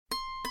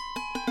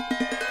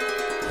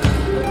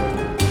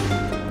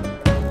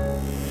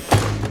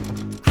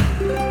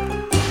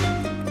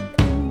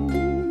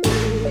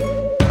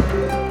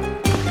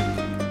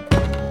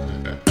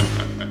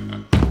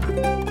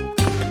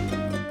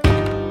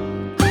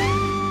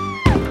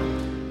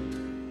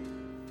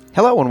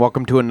Hello and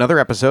welcome to another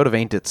episode of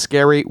Ain't It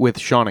Scary with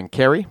Sean and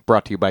Carrie,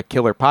 brought to you by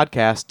Killer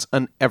Podcasts,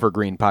 an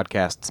evergreen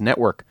podcasts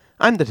network.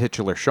 I'm the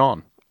titular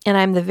Sean. And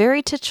I'm the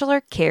very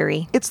titular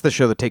Carrie. It's the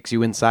show that takes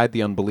you inside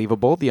the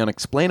unbelievable, the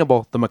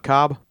unexplainable, the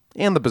macabre,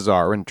 and the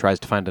bizarre and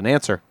tries to find an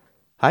answer.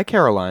 Hi,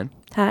 Caroline.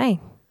 Hi.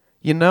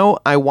 You know,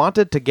 I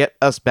wanted to get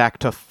us back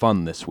to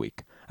fun this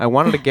week. I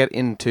wanted to get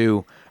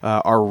into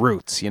our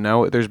roots, you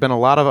know? There's been a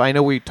lot of... I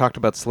know we talked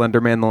about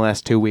Slender Man the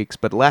last 2 weeks,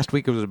 but last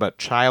week it was about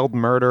child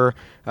murder.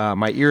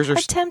 My ears are...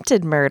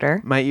 Attempted murder.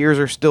 My ears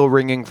are still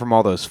ringing from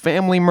all those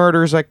family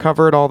murders I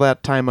covered all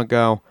that time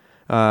ago,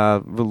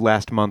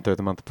 last month or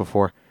the month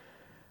before.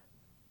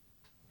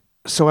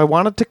 So I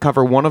wanted to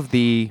cover one of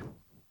the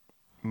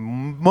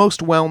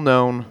most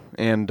well-known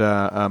and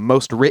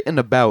most written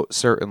about,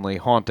 certainly,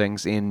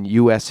 hauntings in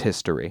U.S.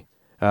 history.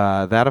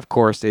 That, of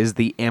course, is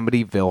the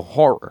Amityville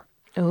Horror.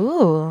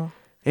 Ooh.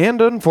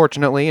 And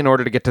unfortunately, in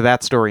order to get to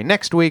that story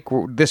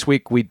this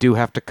week we do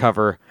have to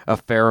cover a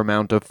fair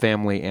amount of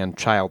family and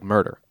child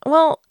murder.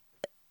 Well,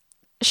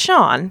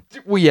 Sean.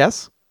 Well,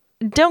 yes.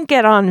 Don't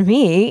get on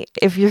me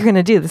if you're going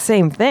to do the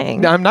same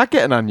thing. I'm not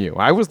getting on you.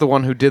 I was the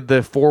one who did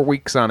the 4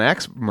 weeks on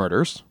X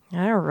murders.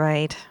 All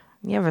right.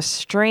 You have a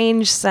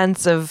strange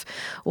sense of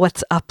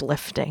what's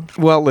uplifting.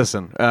 Well,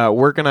 listen,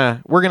 we're gonna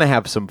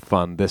have some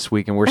fun this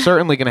week, and we're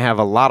certainly gonna have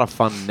a lot of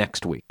fun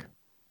next week.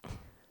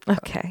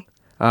 Okay.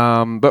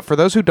 But for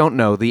those who don't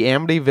know, the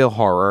Amityville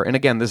Horror, and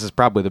again, this is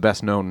probably the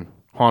best known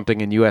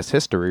haunting in U.S.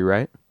 history,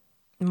 right?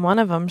 One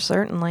of them,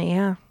 certainly,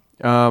 yeah.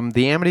 The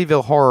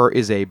Amityville Horror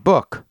is a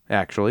book,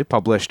 actually,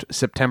 published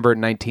September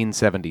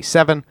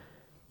 1977.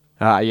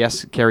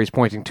 Yes, Carrie's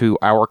pointing to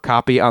our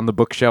copy on the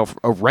bookshelf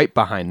right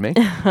behind me.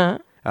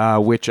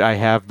 Which I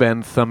have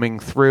been thumbing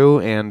through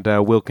and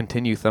will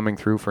continue thumbing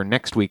through for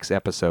next week's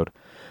episode.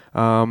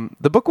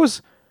 The book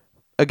was,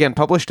 again,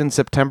 published in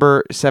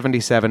September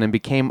 77 and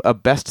became a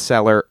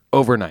bestseller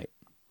overnight.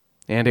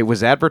 And it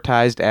was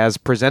advertised as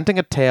presenting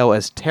a tale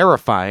as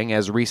terrifying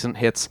as recent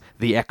hits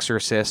The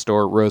Exorcist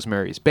or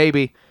Rosemary's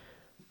Baby.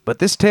 But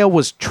this tale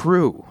was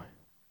true.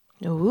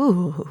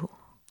 Ooh.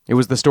 It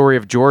was the story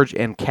of George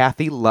and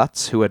Kathy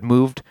Lutz, who had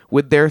moved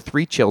with their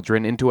 3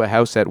 children into a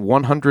house at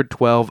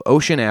 112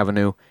 Ocean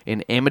Avenue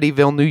in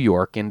Amityville, New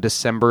York in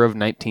December of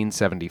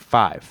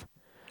 1975.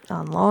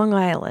 On Long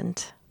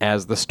Island.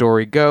 As the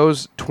story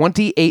goes,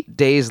 28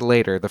 days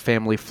later, the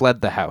family fled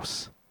the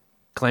house,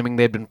 claiming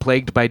they'd been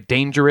plagued by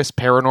dangerous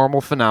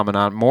paranormal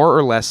phenomenon more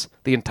or less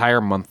the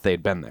entire month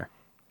they'd been there.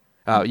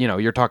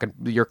 You're talking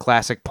your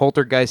classic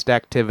poltergeist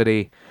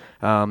activity,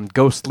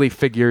 ghostly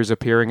figures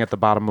appearing at the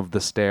bottom of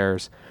the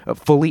stairs,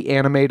 fully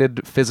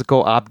animated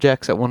physical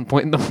objects. At one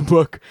point in the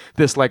book,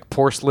 this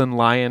porcelain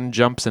lion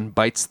jumps and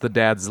bites the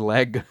dad's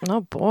leg.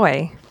 Oh,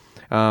 boy.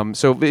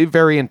 So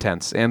very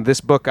intense. And this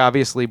book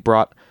obviously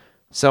brought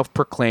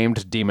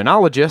self-proclaimed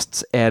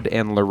demonologists, Ed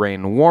and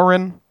Lorraine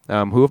Warren,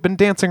 who have been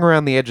dancing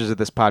around the edges of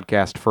this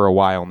podcast for a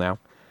while now,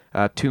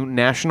 to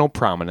national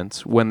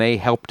prominence when they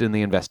helped in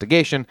the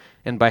investigation.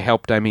 And by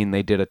helped, I mean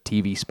they did a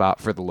TV spot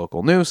for the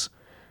local news.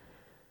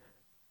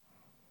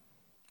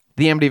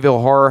 The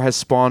Amityville Horror has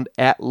spawned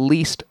at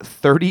least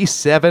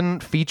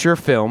 37 feature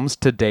films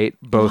to date,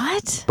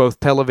 both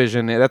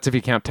television, that's if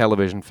you count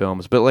television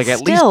films, but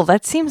Still,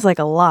 that seems like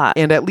a lot.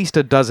 And at least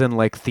a dozen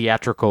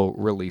theatrical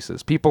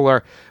releases. People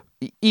are,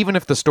 even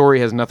if the story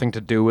has nothing to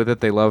do with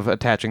it, they love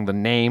attaching the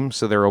name,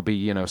 so there will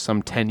be,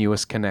 some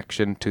tenuous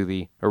connection to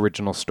the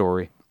original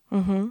story.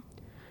 Mm-hmm.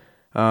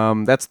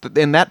 And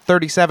that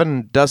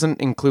 37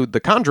 doesn't include the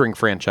Conjuring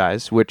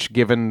franchise, which,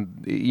 given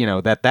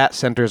that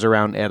centers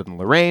around Ed and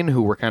Lorraine,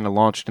 who were kind of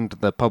launched into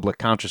the public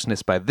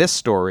consciousness by this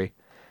story,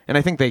 and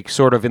I think they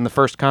sort of, in the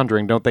first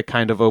Conjuring, don't they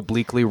kind of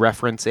obliquely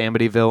reference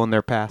Amityville in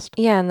their past?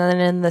 Yeah, and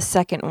then in the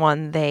second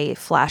one, they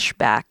flash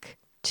back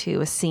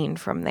to a scene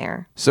from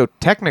there. So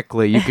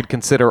technically, you could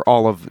consider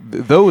all of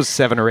those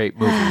 7 or 8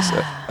 movies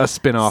a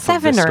spin-off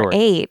of this story. 7 or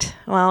 8.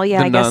 Well,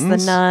 yeah, I guess The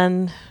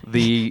Nun.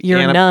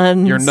 Your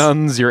nuns. Your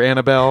nuns, your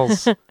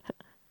Annabelles.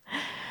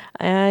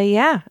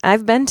 Yeah,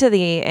 I've been to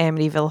the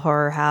Amityville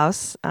Horror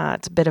House.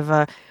 It's a bit of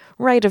a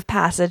rite of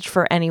passage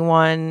for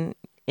anyone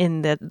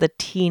in the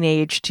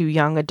teenage to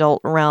young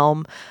adult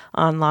realm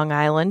on Long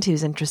Island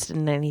who's interested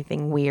in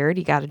anything weird.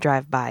 You got to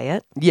drive by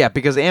it. Yeah,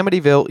 because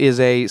Amityville is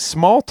a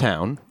small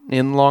town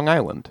in Long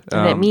Island.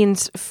 And it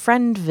means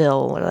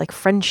Friendville, or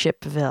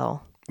Friendshipville.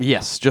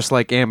 Yes, just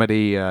like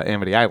Amity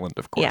Island,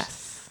 of course.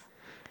 Yes.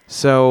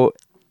 So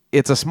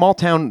it's a small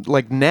town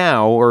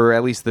now, or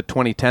at least the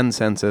 2010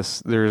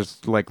 census,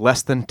 there's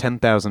less than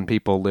 10,000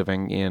 people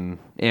living in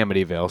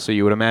Amityville. So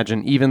you would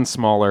imagine even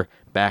smaller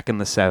back in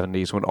the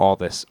 70s when all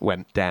this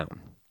went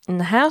down. And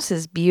the house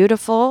is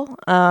beautiful.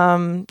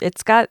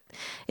 It's got,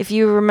 if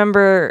you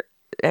remember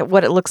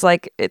what it looks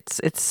like,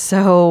 it's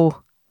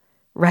so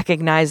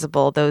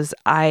recognizable. Those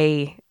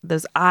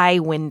eye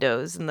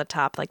windows in the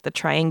top, the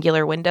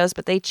triangular windows,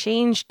 but they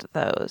changed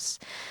those.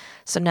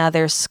 So now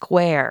they're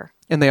square.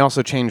 And they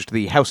also changed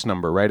the house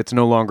number, right? It's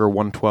no longer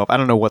 112. I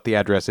don't know what the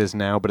address is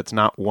now, but it's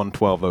not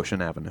 112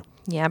 Ocean Avenue.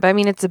 Yeah, but I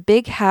mean, it's a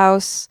big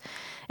house.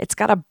 It's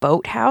got a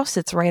boathouse.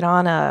 It's right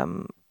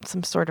on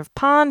some sort of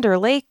pond or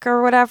lake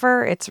or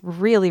whatever. It's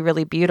really,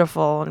 really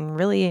beautiful and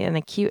really in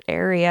a cute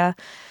area.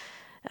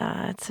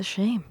 It's a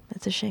shame.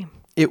 It's a shame.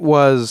 It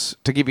was,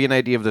 to give you an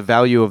idea of the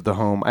value of the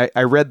home,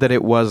 I read that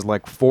it was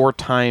like 4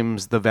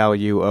 times the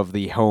value of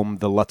the home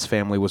the Lutz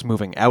family was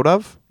moving out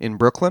of in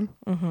Brooklyn.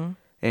 Mm-hmm.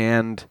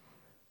 And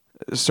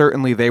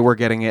certainly they were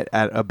getting it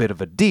at a bit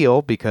of a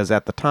deal because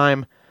at the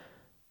time,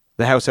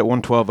 the house at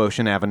 112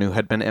 Ocean Avenue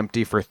had been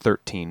empty for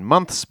 13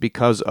 months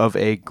because of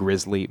a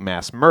grisly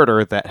mass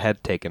murder that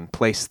had taken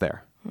place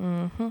there.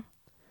 Mm-hmm.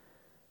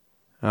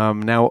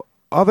 Now,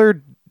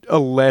 other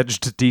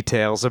alleged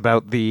details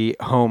about the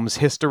home's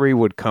history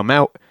would come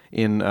out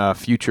in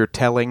future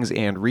tellings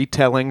and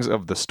retellings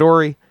of the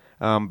story,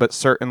 but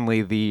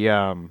certainly the,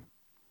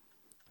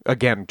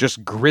 again,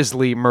 just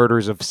grisly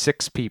murders of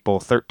 6 people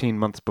 13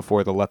 months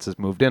before the Lutzes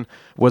moved in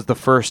was the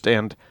first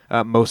and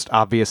most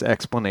obvious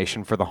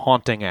explanation for the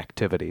haunting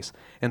activities.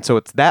 And so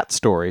it's that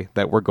story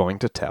that we're going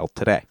to tell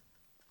today.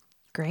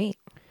 Great.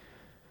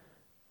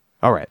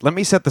 All right, let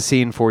me set the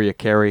scene for you,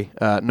 Carrie.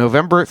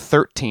 November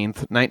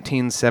 13th,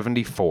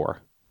 1974.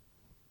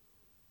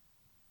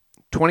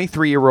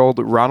 23-year-old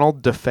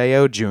Ronald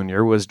DeFeo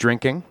Jr. was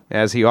drinking,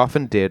 as he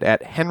often did,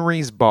 at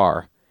Henry's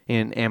Bar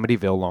in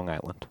Amityville, Long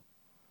Island.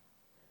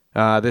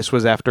 This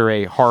was after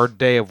a hard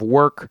day of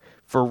work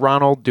for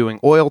Ronald doing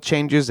oil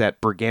changes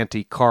at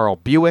Briganti Carl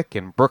Buick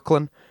in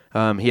Brooklyn.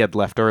 He had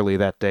left early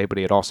that day, but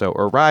he had also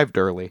arrived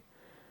early.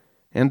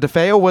 And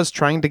DeFeo was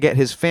trying to get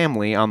his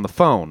family on the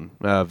phone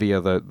via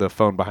the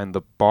phone behind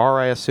the bar,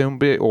 I assume,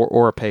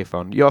 or a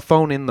payphone. A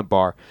phone in the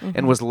bar,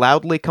 and was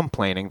loudly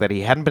complaining that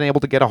he hadn't been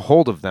able to get a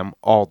hold of them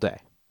all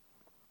day.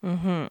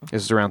 Mm-hmm.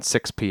 This is around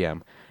 6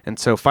 p.m. And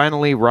so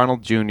finally,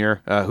 Ronald Jr.,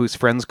 whose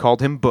friends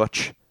called him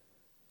Butch,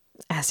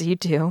 as you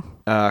do,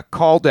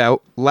 called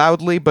out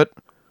loudly but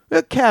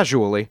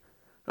casually,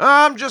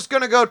 "I'm just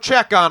going to go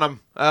check on him.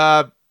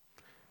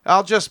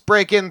 I'll just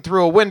break in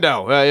through a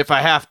window if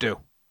I have to."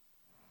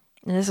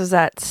 And this was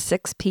at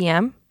 6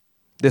 p.m.?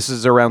 This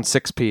is around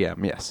 6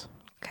 p.m., yes.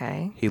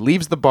 Okay. He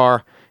leaves the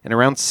bar, and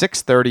around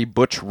 6:30,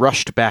 Butch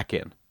rushed back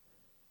in,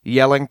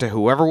 yelling to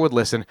whoever would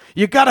listen,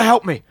 "You gotta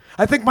help me!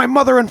 I think my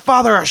mother and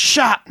father are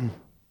shot!"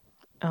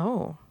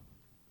 Oh.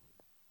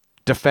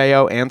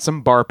 DeFeo and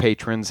some bar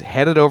patrons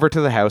headed over to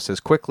the house as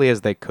quickly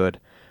as they could.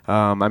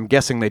 I'm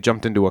guessing they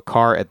jumped into a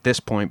car at this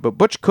point, but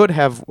Butch could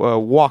have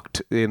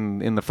walked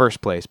in the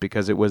first place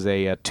because it was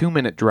a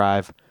 2-minute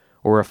drive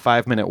or a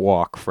 5-minute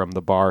walk from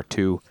the bar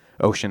to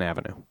Ocean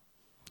Avenue.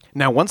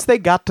 Now, once they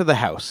got to the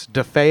house,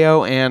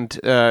 DeFeo and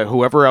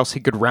whoever else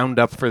he could round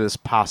up for this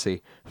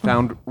posse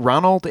found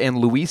Ronald and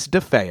Louise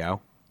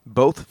DeFeo,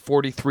 both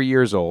 43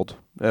 years old,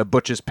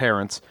 Butch's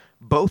parents,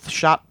 both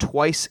shot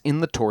twice in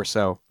the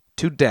torso,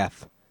 to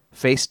death,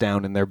 face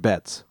down in their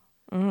beds.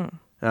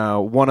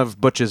 One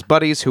of Butch's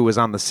buddies, who was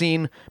on the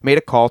scene, made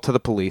a call to the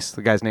police.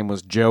 The guy's name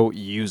was Joe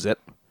Usett.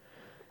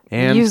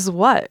 And Use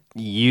what?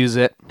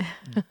 Usett.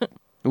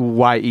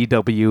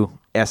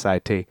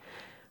 Yewsit.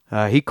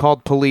 He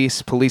called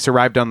police. Police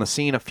arrived on the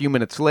scene a few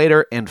minutes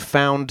later and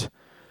found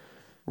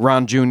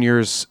Ron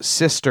Jr.'s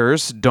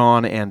sisters,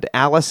 Dawn and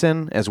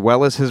Allison, as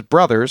well as his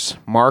brothers,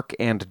 Mark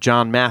and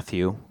John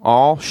Matthew,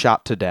 all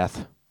shot to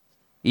death,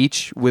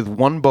 each with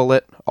 1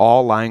 bullet,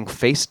 all lying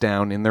face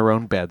down in their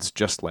own beds,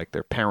 just like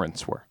their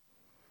parents were.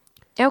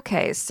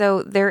 Okay,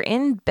 so they're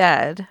in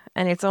bed,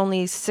 and it's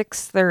only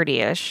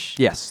 6:30-ish.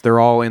 Yes, they're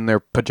all in their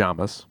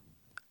pajamas.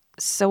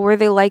 So were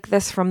they like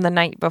this from the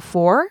night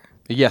before?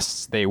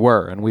 Yes, they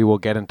were, and we will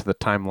get into the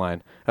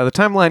timeline. The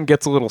timeline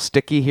gets a little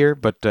sticky here,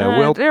 but it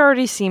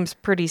already seems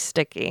pretty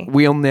sticky.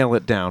 We'll nail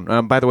it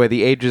down. By the way,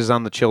 the ages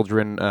on the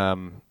children,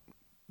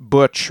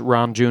 Butch,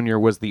 Ron Jr.,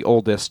 was the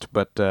oldest,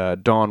 but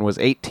Dawn was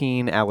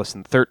 18,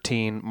 Allison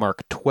 13,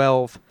 Mark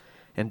 12,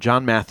 and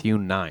John Matthew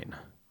 9.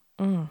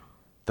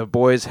 The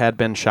boys had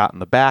been shot in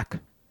the back,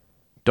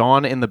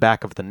 Dawn in the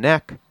back of the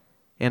neck,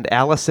 and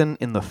Allison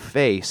in the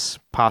face,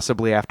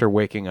 possibly after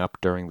waking up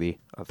during the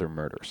other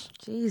murders.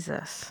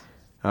 Jesus.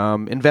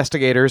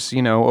 Investigators,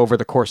 over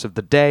the course of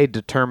the day,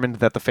 determined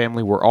that the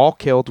family were all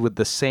killed with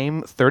the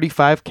same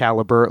 .35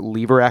 caliber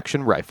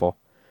lever-action rifle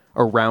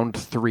around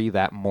 3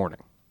 that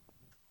morning.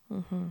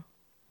 Mm-hmm.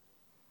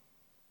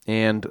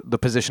 And the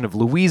position of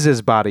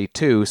Louise's body,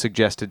 too,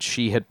 suggested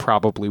she had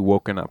probably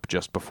woken up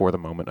just before the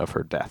moment of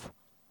her death.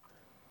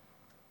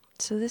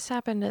 So this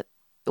happened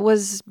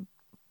was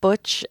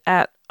Butch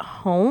at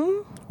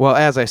home? Well,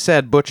 as I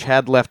said, Butch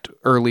had left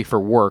early for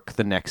work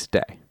the next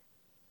day.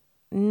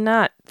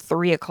 Not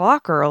 3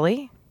 o'clock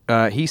early.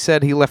 He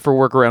said he left for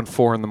work around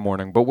 4 in the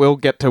morning, but we'll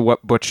get to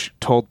what Butch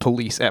told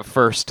police at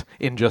first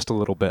in just a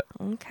little bit.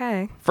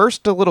 Okay.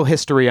 First, a little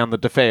history on the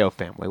DeFeo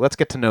family. Let's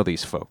get to know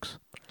these folks.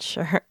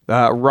 Sure.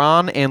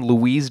 Ron and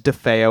Louise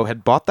DeFeo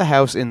had bought the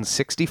house in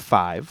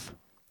 '65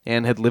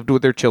 and had lived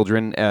with their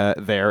children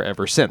there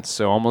ever since,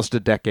 so almost a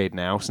decade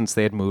now since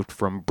they had moved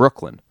from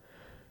Brooklyn.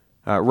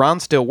 Ron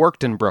still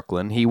worked in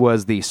Brooklyn. He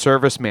was the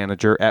service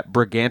manager at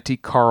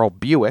Briganti Carl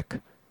Buick,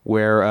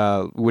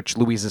 which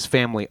Louise's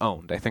family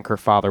owned. I think her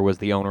father was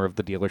the owner of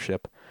the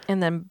dealership.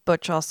 And then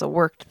Butch also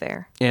worked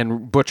there.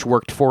 And Butch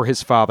worked for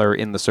his father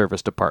in the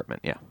service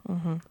department, yeah.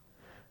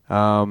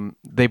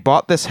 They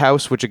bought this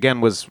house, which again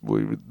was,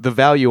 the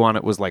value on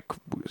it was like,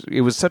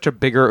 it was such a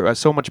bigger,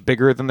 so much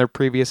bigger than their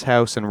previous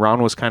house, and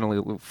Ron was kind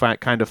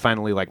of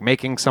finally like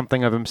making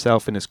something of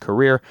himself in his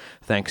career,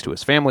 thanks to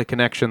his family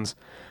connections.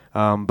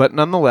 But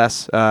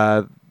nonetheless,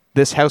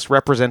 this house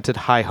represented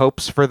high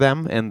hopes for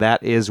them, and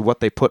that is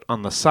what they put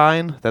on the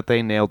sign that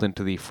they nailed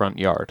into the front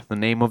yard. The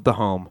name of the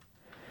home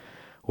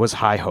was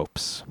High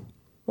Hopes.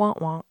 Wah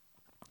wah.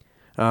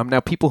 Now,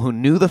 people who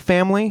knew the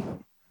family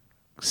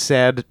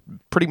said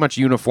pretty much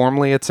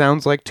uniformly, it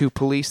sounds like, to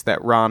police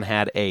that Ron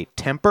had a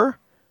temper,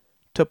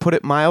 to put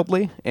it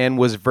mildly, and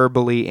was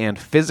verbally and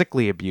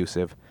physically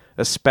abusive,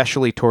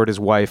 especially toward his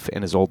wife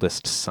and his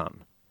oldest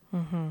son.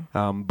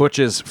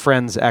 Butch's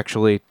friends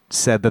actually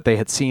said that they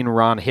had seen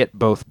Ron hit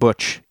both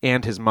Butch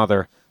and his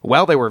mother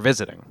while they were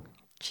visiting.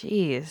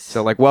 Jeez.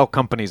 So, like, while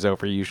company's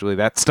over, usually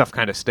that stuff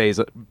kind of stays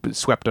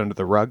swept under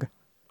the rug.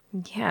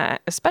 Yeah,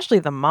 especially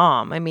the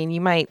mom. I mean, you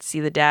might see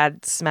the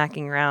dad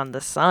smacking around the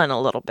son a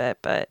little bit,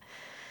 but...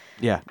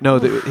 Yeah, no,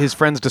 his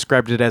friends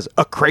described it as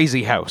a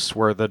crazy house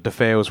where the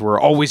DeFeos were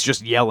always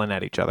just yelling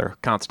at each other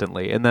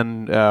constantly. And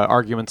then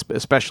arguments,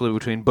 especially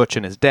between Butch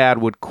and his dad,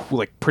 would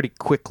pretty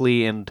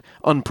quickly and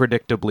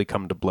unpredictably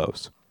come to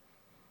blows.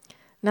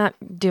 Not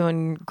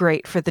doing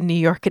great for the New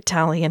York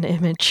Italian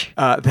image.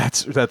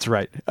 That's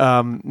right.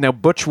 Now,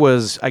 Butch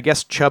was, I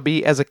guess,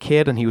 chubby as a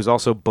kid, and he was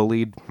also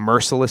bullied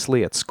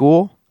mercilessly at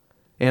school.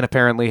 And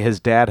apparently his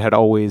dad had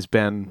always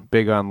been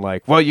big on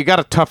like, well, you got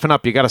to toughen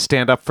up, you got to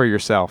stand up for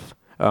yourself.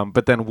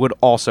 But then would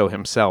also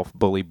himself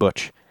bully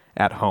Butch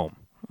at home.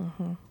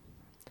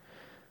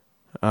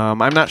 I'm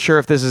not sure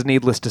if this is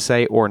needless to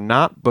say or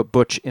not, but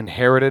Butch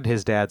inherited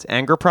his dad's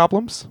anger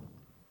problems.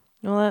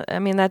 Well, I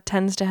mean, that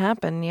tends to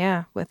happen,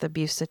 yeah, with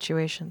abuse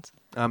situations.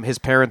 His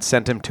parents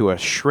sent him to a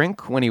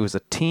shrink when he was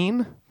a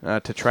teen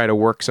to try to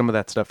work some of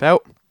that stuff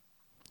out,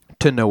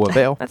 to no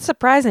avail. That's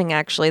surprising,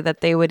 actually,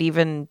 that they would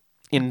even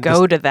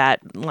go to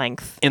that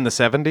length. In the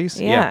 70s?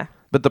 Yeah.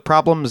 But the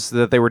problems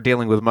that they were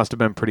dealing with must have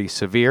been pretty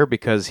severe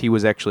because he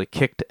was actually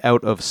kicked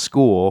out of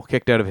school,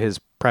 kicked out of his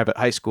private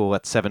high school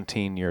at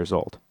 17 years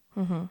old.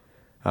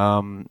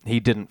 He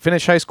didn't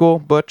finish high school,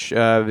 Butch.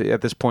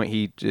 At this point,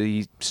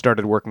 he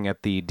started working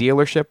at the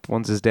dealership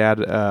once his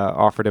dad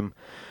offered him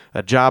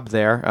a job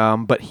there.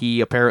 But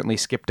he apparently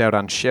skipped out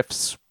on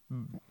shifts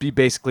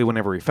basically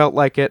whenever he felt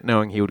like it,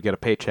 knowing he would get a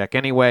paycheck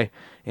anyway,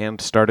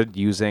 and started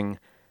using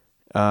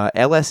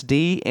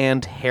LSD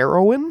and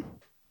heroin.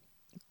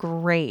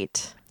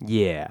 Great.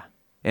 Yeah.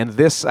 And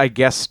this, I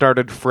guess,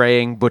 started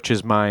fraying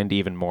Butch's mind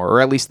even more,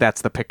 or at least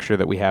that's the picture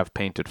that we have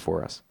painted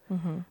for us.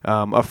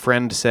 A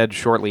friend said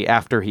shortly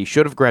after he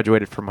should have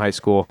graduated from high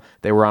school,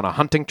 they were on a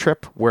hunting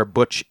trip where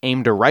Butch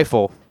aimed a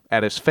rifle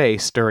at his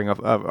face during an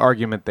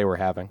argument they were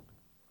having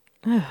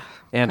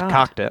and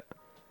cocked it.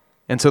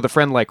 And so the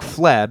friend,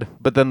 fled,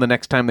 but then the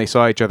next time they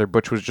saw each other,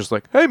 Butch was just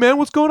like, hey, man,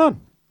 what's going on?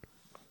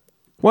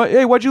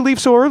 Why'd you leave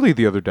so early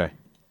the other day?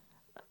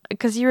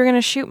 Because you were going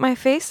to shoot my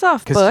face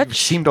off, Butch. Because you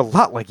seemed a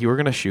lot like you were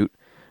going to shoot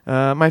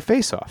my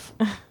face off.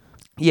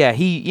 Yeah,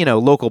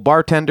 local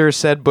bartenders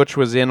said Butch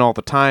was in all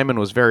the time and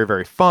was very,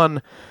 very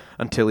fun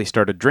until he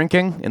started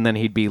drinking, and then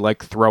he'd be,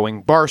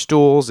 throwing bar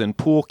stools and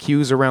pool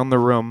cues around the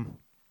room.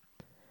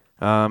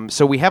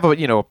 So we have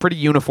a pretty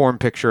uniform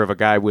picture of a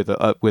guy with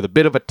a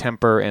bit of a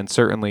temper and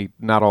certainly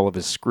not all of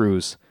his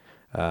screws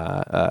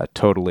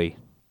totally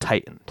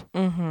tightened.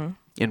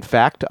 In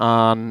fact,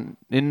 in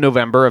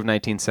November of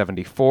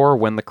 1974,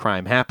 when the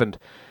crime happened,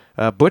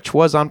 Butch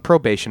was on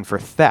probation for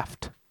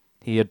theft.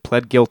 He had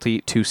pled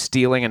guilty to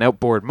stealing an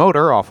outboard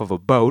motor off of a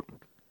boat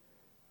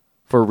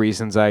for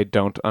reasons I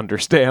don't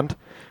understand.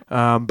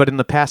 But in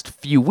the past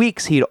few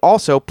weeks, he'd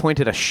also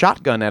pointed a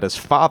shotgun at his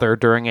father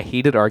during a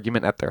heated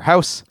argument at their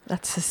house.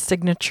 That's his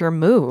signature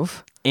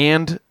move.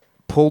 And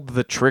pulled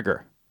the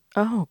trigger.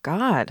 Oh,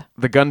 God.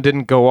 The gun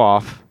didn't go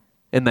off,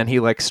 and then he,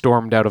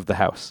 stormed out of the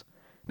house.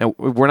 Now,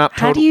 we're not...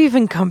 How do you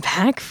even come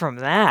back from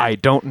that? I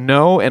don't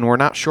know, and we're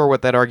not sure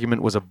what that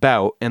argument was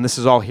about, and this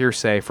is all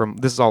hearsay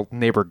this is all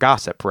neighbor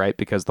gossip, right?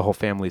 Because the whole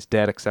family's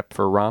dead except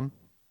for Ron.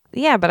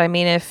 Yeah, but I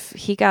mean, if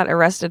he got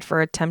arrested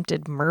for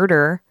attempted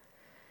murder,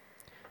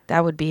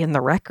 that would be in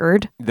the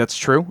record. That's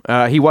true.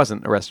 He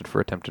wasn't arrested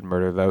for attempted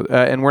murder, though,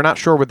 and we're not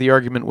sure what the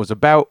argument was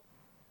about,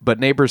 but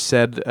neighbors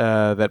said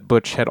that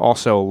Butch had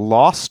also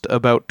lost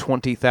about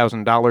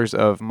 $20,000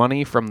 of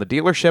money from the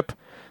dealership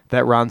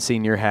that Ron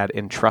Sr. had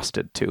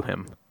entrusted to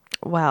him.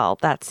 Well,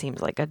 that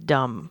seems like a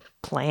dumb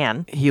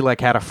plan. He,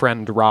 had a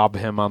friend rob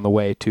him on the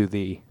way to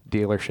the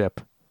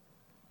dealership.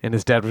 And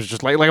his dad was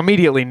just,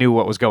 immediately knew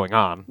what was going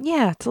on.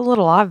 Yeah, it's a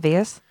little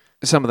obvious.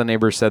 Some of the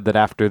neighbors said that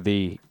after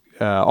the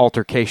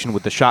altercation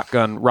with the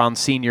shotgun, Ron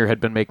Sr. had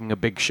been making a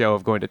big show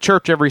of going to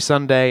church every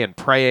Sunday and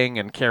praying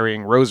and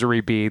carrying rosary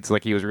beads,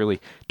 like he was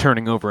really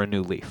turning over a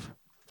new leaf.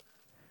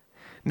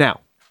 Now,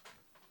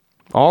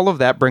 all of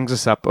that brings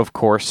us up, of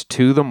course,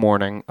 to the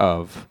morning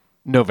of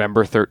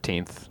November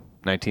 13th,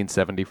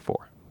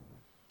 1974.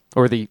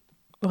 Or the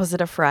Was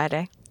it a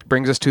Friday?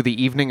 brings us to the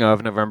evening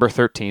of November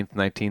 13th,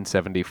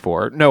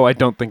 1974. No, I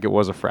don't think it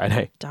was a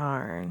Friday.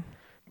 Darn.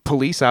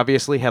 Police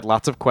obviously had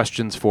lots of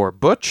questions for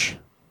Butch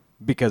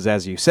because,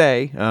 as you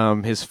say,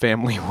 his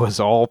family was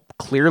all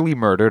clearly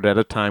murdered at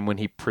a time when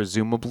he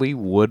presumably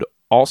would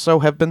also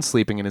have been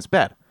sleeping in his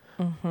bed.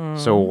 Mm-hmm.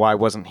 So why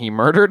wasn't he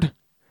murdered?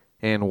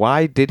 And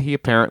why did he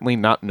apparently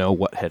not know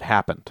what had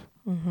happened?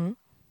 Mm-hmm.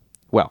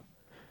 Well,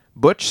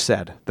 Butch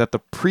said that the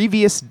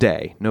previous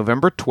day,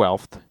 November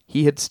 12th,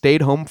 he had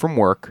stayed home from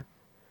work,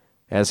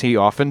 as he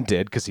often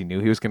did because he knew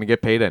he was going to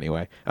get paid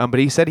anyway. But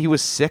he said he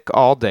was sick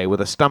all day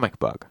with a stomach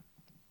bug.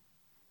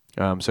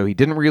 So he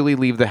didn't really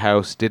leave the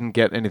house, didn't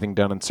get anything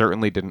done, and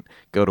certainly didn't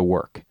go to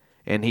work.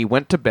 And he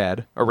went to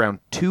bed around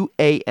 2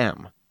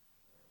 a.m.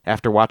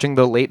 after watching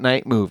the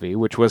late-night movie,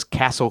 which was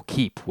Castle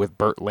Keep with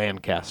Burt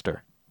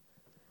Lancaster.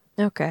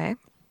 Okay.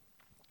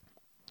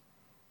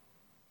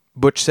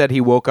 Butch said he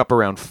woke up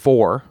around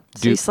 4.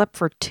 So he slept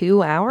for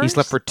 2 hours? He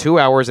slept for 2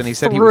 hours, and he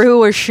said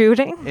through a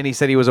shooting? And he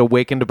said he was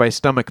awakened by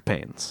stomach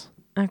pains.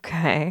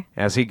 Okay.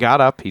 As he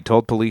got up, he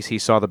told police he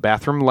saw the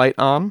bathroom light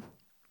on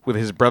with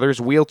his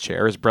brother's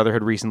wheelchair. His brother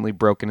had recently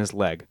broken his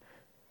leg.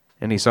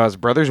 And he saw his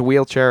brother's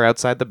wheelchair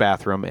outside the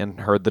bathroom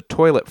and heard the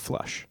toilet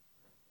flush.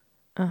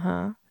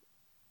 Uh-huh.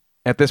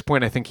 At this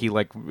point, I think he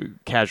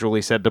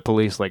casually said to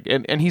police,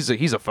 and he's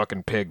a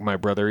fucking pig, my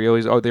brother.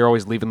 They're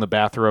always leaving the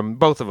bathroom.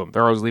 Both of them.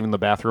 They're always leaving the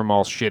bathroom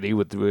all shitty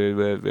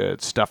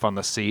with stuff on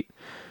the seat.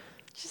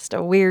 Just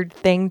a weird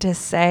thing to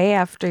say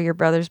after your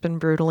brother's been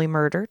brutally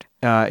murdered.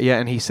 Yeah,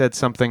 and he said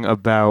something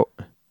about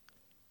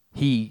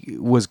he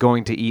was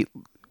going to eat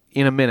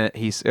in a minute.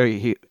 He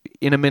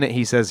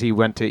says he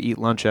went to eat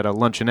lunch at a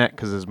luncheonette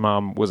because his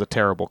mom was a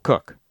terrible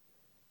cook.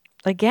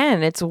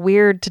 Again, it's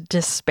weird to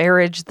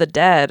disparage the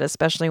dead,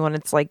 especially when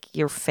it's like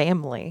your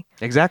family.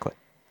 Exactly.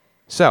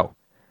 So,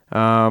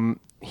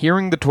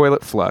 hearing the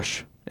toilet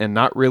flush and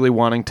not really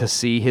wanting to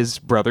see his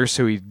brothers,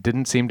 who he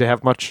didn't seem to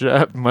have much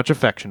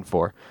affection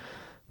for,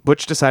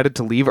 Butch decided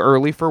to leave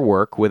early for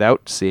work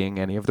without seeing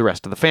any of the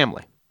rest of the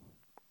family.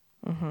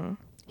 Mm-hmm.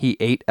 He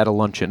ate at a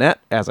luncheonette.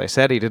 As I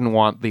said, he didn't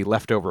want the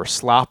leftover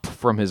slop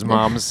from his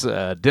mom's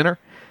dinner.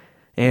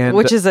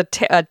 Which is a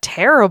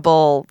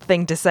terrible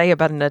thing to say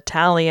about an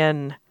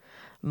Italian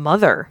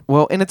mother.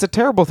 Well, and it's a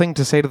terrible thing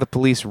to say to the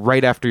police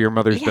right after your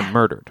mother's been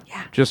murdered.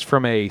 Yeah. Just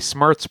from a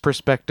smarts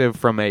perspective,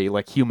 from a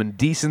human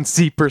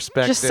decency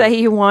perspective. Just say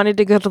you wanted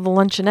to go to the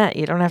luncheonette.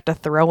 You don't have to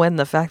throw in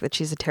the fact that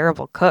she's a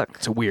terrible cook.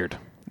 It's weird.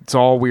 It's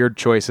all weird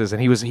choices,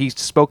 and he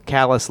spoke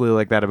callously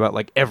like that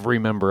about every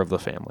member of the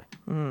family.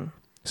 Mm.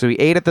 So he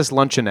ate at this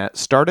luncheonette,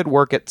 started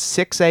work at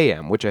 6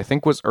 a.m., which I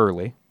think was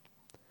early.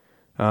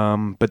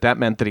 But that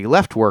meant that he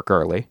left work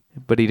early,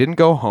 but he didn't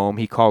go home.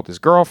 He called his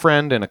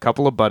girlfriend and a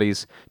couple of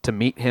buddies to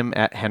meet him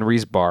at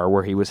Henry's bar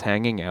where he was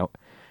hanging out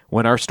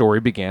when our story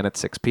began at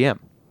 6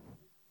 p.m.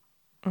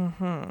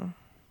 Mm-hmm.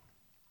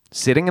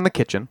 Sitting in the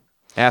kitchen,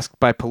 asked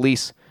by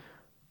police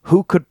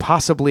who could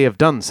possibly have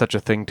done such a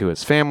thing to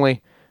his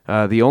family,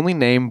 the only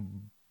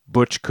name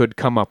Butch could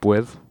come up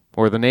with,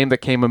 or the name that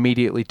came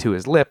immediately to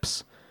his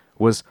lips,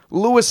 was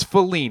Louis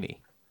Fellini.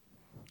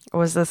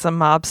 Was this a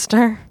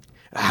mobster?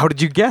 How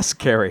did you guess,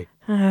 Carrie?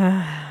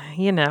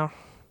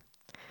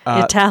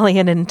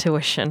 Italian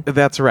intuition.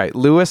 That's right.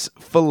 Louis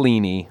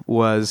Fellini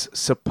was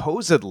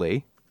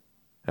supposedly,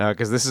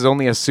 because this is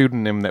only a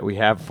pseudonym that we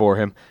have for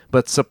him,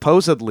 but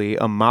supposedly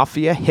a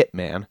mafia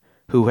hitman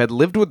who had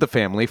lived with the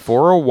family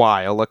for a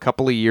while a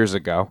couple of years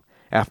ago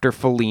after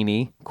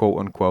Fellini, quote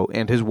unquote,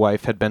 and his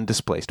wife had been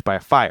displaced by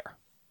a fire.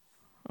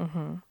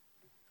 Mm-hmm.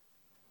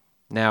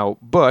 Now,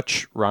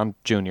 Butch, Ron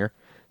Jr.,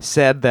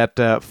 said that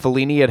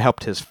Fellini had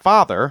helped his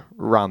father,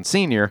 Ron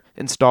Sr.,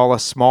 install a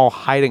small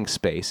hiding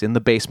space in the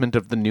basement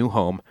of the new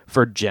home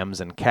for gems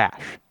and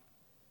cash.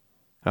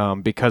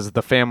 Because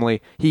the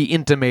family, he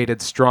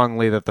intimated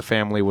strongly that the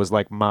family was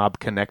mob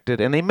connected,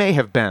 and they may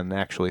have been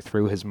actually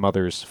through his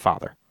mother's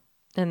father.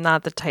 And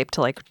not the type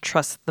to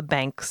trust the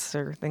banks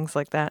or things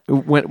like that.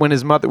 When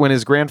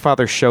his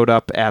grandfather showed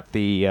up at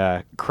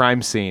the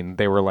crime scene,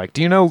 they were like,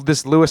 "Do you know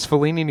this Louis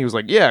Fellini?" And he was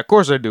like, "Yeah, of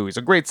course I do. He's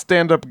a great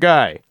stand-up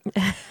guy."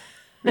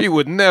 He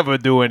would never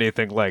do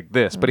anything like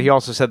this. But he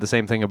also said the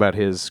same thing about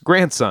his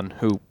grandson,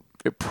 who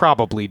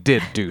probably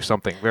did do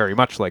something very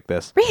much like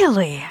this.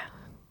 Really?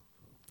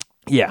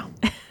 Yeah.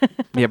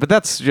 Yeah, but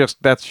that's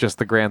just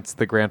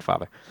the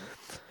grandfather.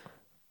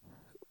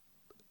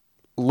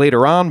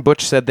 Later on,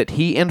 Butch said that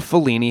he and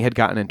Fellini had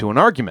gotten into an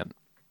argument.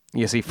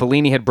 You see,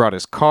 Fellini had brought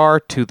his car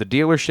to the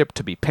dealership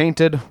to be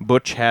painted.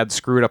 Butch had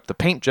screwed up the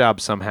paint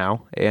job somehow,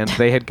 and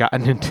they had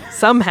gotten into...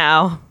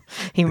 Somehow.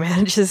 He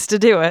manages to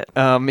do it.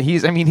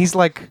 He's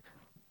like...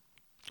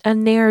 a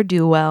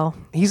ne'er-do-well.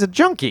 He's a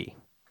junkie.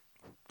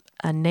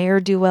 A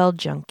ne'er-do-well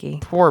junkie.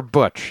 Poor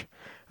Butch.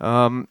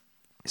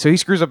 So he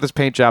screws up this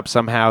paint job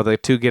somehow. The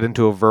two get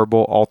into a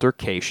verbal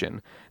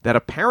altercation that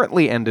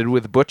apparently ended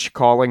with Butch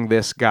calling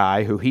this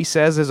guy, who he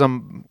says is a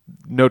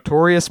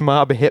notorious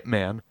mob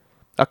hitman,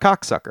 a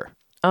cocksucker.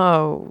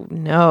 Oh,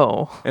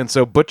 no. And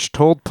so Butch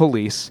told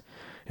police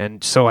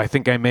and so I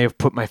think I may have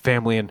put my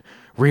family in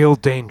real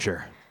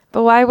danger.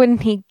 But why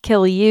wouldn't he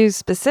kill you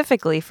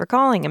specifically for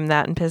calling him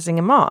that and pissing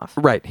him off?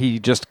 Right, he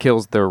just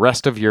kills the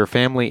rest of your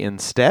family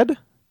instead?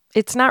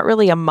 It's not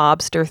really a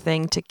mobster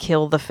thing to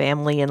kill the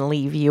family and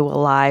leave you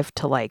alive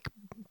to, like,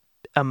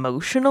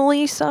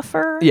 emotionally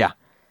suffer. Yeah.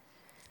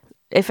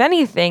 If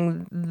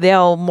anything,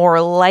 they'll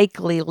more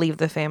likely leave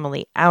the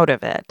family out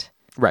of it.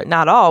 Right.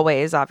 Not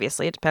always,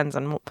 obviously. It depends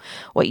on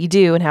what you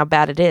do and how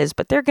bad it is,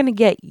 but they're going to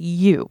get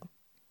you.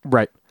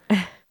 Right.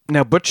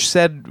 Now, Butch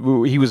said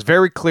he was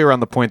very clear on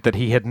the point that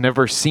he had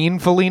never seen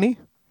Fellini.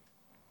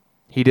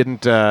 He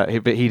didn't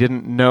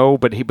know,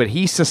 but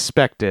he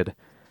suspected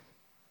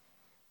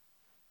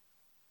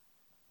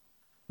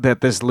that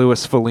this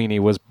Louis Fellini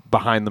was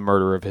behind the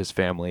murder of his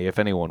family, if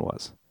anyone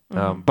was.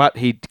 But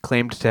he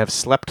claimed to have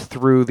slept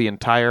through the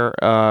entire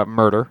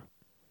murder.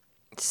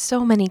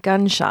 So many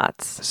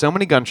gunshots. So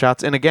many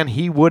gunshots. And again,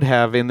 he would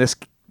have, in this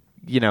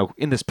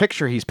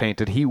picture he's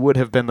painted, he would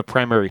have been the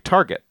primary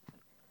target.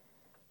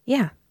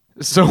 Yeah.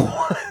 So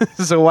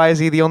why is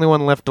he the only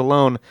one left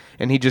alone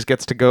and he just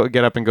gets to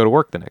get up and go to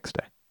work the next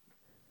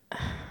day?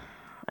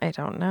 I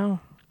don't know.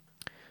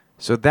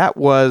 So that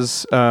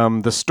was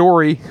the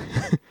story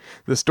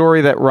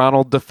that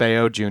Ronald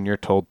DeFeo Jr.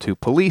 told to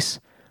police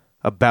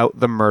about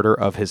the murder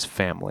of his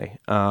family.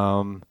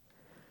 Of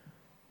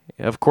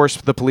course,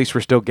 the police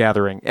were still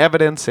gathering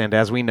evidence, and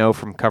as we know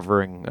from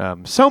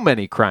covering so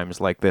many crimes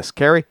like this,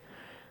 Carrie,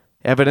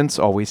 evidence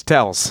always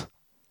tells.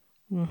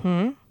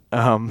 Mm-hmm.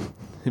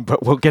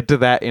 But we'll get to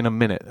that in a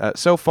minute.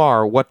 So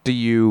far, what do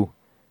you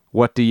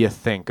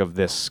think of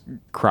this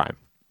crime?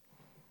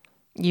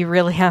 You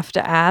really have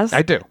to ask?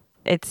 I do.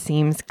 It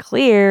seems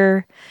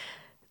clear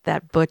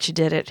that Butch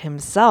did it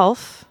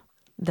himself,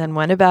 then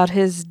went about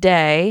his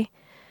day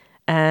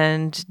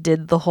and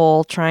did the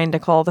whole trying to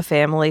call the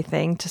family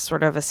thing to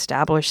sort of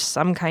establish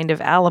some kind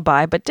of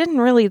alibi, but didn't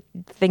really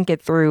think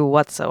it through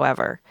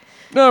whatsoever.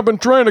 No, I've been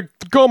trying to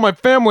call my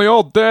family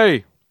all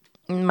day.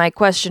 My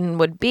question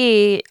would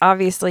be,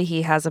 obviously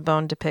he has a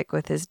bone to pick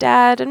with his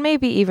dad and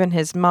maybe even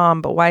his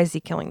mom, but why is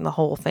he killing the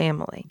whole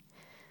family?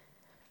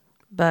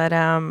 But,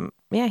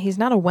 yeah, he's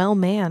not a well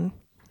man.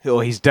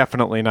 Oh, he's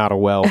definitely not a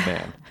well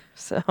man.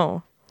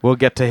 So we'll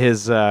get to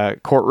his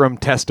courtroom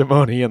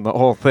testimony and the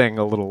whole thing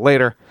a little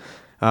later.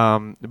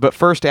 But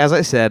first, as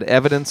I said,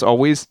 evidence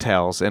always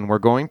tells, and we're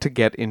going to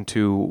get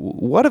into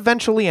what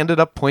eventually ended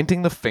up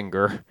pointing the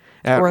finger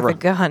at the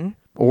gun.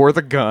 Or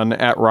the gun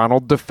at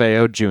Ronald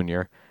DeFeo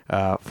Jr.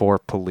 For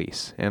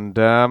police. And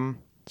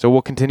so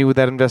we'll continue with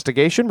that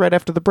investigation right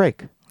after the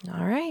break.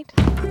 All right.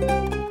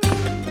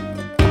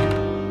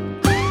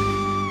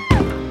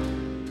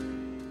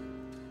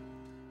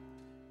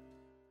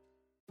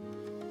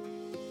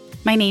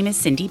 My name is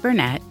Cindy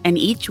Burnett, and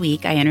each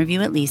week I interview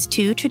at least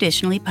 2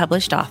 traditionally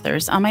published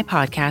authors on my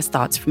podcast,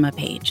 Thoughts from a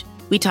Page.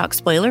 We talk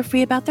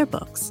spoiler-free about their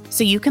books,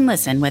 so you can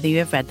listen whether you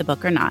have read the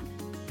book or not.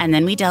 And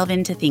then we delve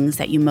into things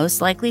that you most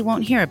likely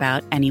won't hear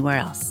about anywhere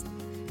else.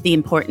 The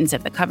importance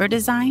of the cover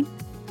design,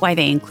 why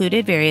they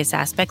included various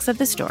aspects of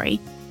the story,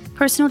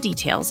 personal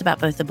details about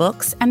both the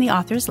books and the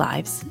authors'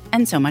 lives,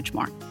 and so much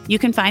more. You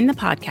can find the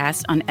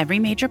podcast on every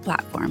major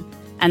platform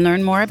and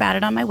learn more about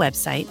it on my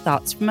website,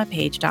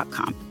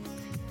 thoughtsfromapage.com.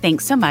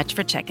 Thanks so much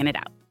for checking it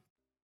out.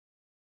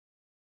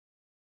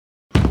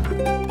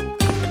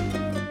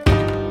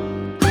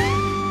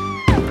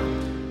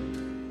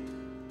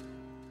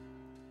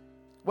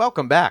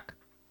 Welcome back.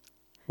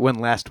 When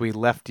last we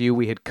left you,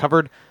 we had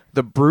covered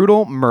the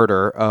brutal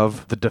murder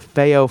of the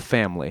DeFeo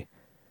family,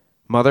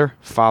 mother,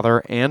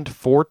 father, and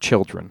 4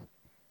 children.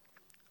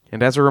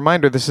 And as a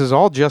reminder, this is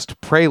all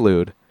just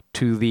prelude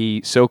to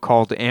the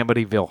so-called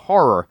Amityville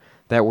horror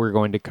that we're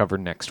going to cover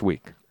next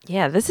week.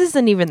 Yeah, this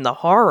isn't even the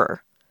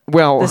horror.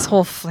 Well, this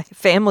whole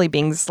family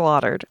being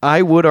slaughtered.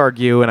 I would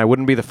argue, and I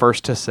wouldn't be the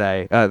first to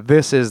say,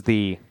 this is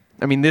the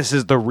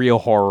real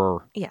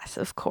horror. Yes,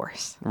 of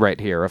course.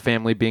 Right here, a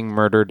family being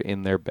murdered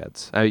in their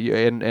beds.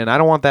 And I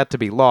don't want that to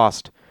be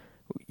lost.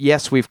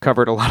 Yes, we've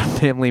covered a lot of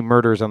family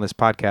murders on this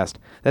podcast.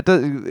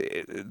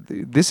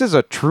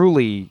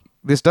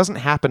 This doesn't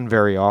happen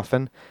very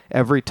often.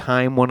 Every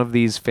time one of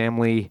these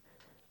family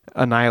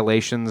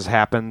annihilations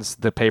happens,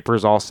 the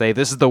papers all say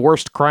this is the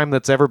worst crime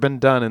that's ever been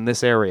done in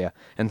this area,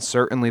 and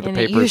certainly the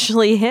papers it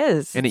usually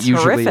is. And it's it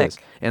usually horrific. is,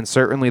 and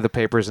certainly the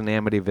papers in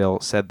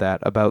Amityville said that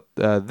about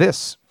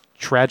this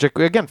tragic.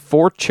 Again,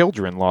 4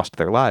 children lost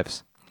their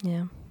lives.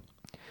 Yeah.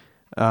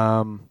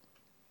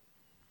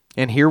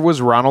 And here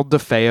was Ronald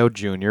DeFeo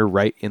Jr.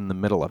 right in the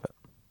middle of it.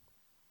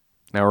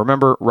 Now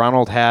remember,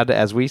 Ronald had,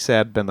 as we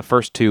said, been the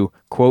first to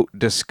quote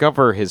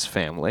discover his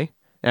family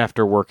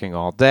after working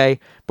all day,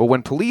 but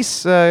when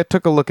police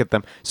took a look at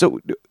them. So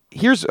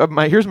here's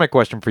my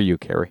question for you,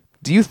 Carrie.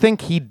 Do you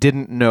think he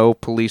didn't know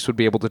police would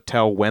be able to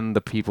tell when the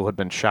people had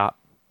been shot?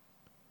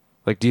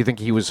 Like, do you think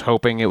he was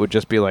hoping it would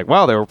just be like,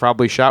 well, they were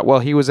probably shot while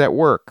he was at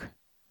work?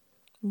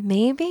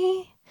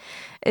 Maybe.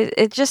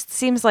 It just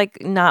seems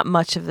like not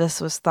much of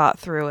this was thought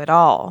through at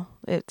all.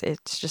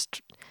 It's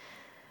just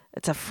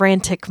it's a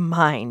frantic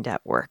mind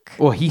at work.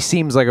 Well, he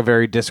seems like a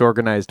very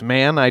disorganized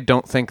man. I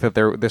don't think that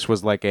this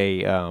was like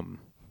a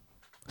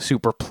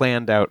super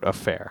planned out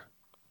affair.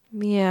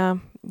 Yeah.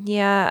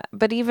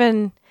 But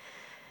even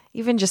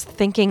just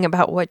thinking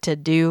about what to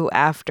do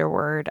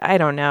afterward, I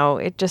don't know.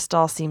 It just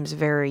all seems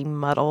very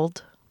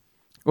muddled.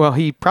 Well,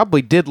 he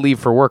probably did leave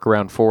for work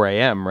around 4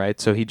 a.m., right?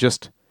 So he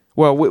just...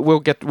 Well,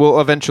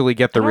 we'll eventually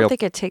get the I don't real...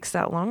 think it takes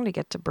that long to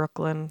get to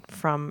Brooklyn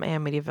from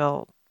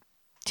Amityville.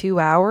 2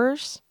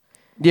 hours?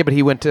 Yeah, but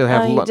he went to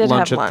have he did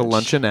lunch have at the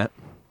lunch. luncheonette.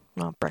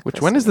 Well, breakfast.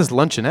 Which, when is this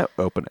luncheonette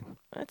opening?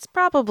 It's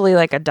probably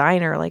like a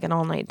diner, like an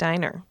all-night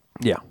diner.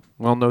 Yeah.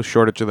 Well, no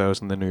shortage of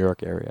those in the New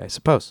York area, I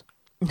suppose.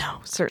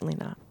 No, certainly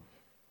not.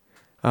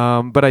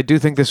 But I do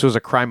think this was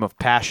a crime of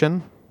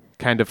passion,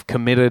 kind of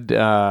committed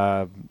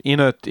in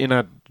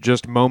a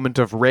just moment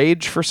of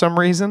rage for some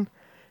reason,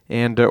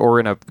 and or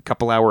in a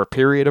couple-hour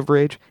period of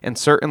rage, and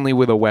certainly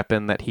with a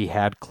weapon that he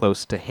had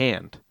close to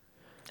hand.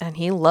 And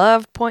he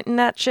loved pointing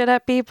that shit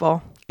at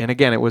people. And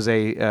again, it was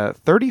a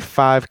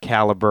 35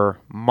 caliber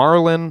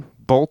Marlin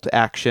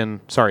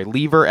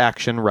lever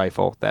action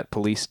rifle that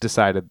police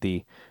decided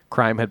the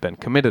crime had been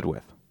committed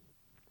with.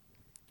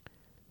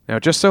 Now,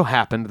 it just so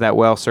happened that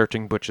while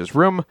searching Butch's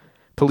room,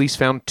 police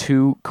found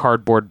 2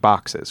 cardboard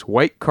boxes,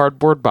 white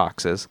cardboard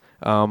boxes,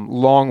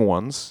 long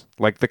ones,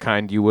 like the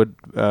kind you would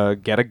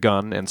get a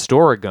gun and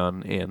store a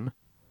gun in.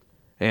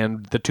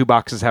 And the 2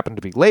 boxes happened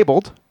to be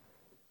labeled,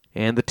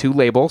 and the 2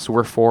 labels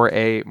were for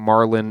a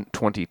Marlin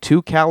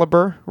 22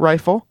 caliber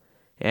rifle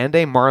and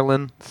a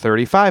Marlin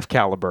 35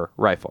 caliber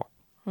rifle.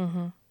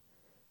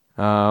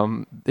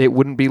 Mm-hmm. It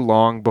wouldn't be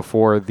long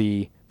before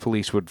the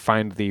police would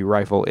find the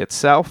rifle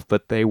itself,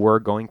 but they were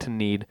going to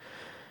need,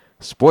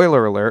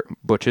 spoiler alert,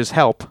 Butch's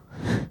help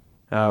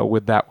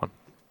with that one.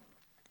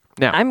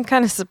 Now, I'm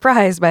kind of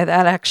surprised by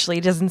that, actually.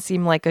 He doesn't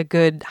seem like a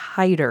good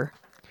hider.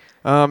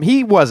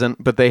 He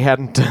wasn't, but they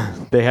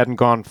hadn't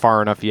gone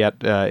far enough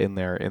yet in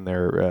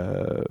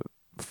their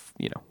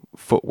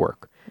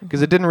footwork,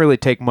 because it didn't really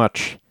take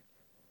much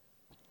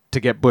to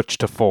get Butch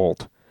to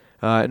fold.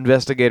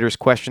 Investigators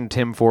questioned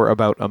him for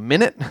about a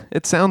minute,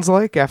 it sounds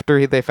like,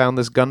 after they found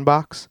this gun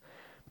box,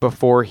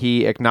 before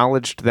he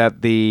acknowledged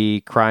that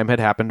the crime had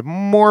happened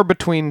more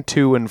between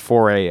 2 and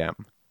 4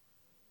 a.m.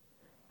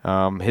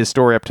 His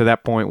story up to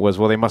that point was,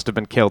 well, they must have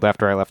been killed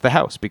after I left the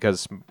house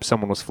because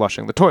someone was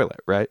flushing the toilet,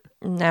 right?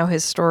 Now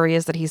his story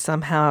is that he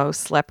somehow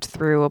slept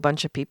through a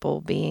bunch of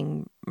people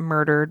being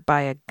murdered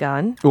by a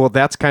gun. Well,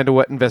 that's kind of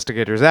what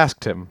investigators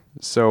asked him.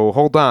 So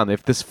hold on,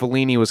 if this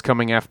Fellini was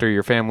coming after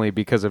your family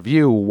because of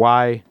you,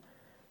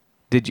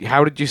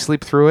 how did you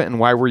sleep through it, and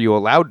why were you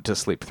allowed to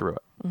sleep through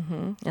it?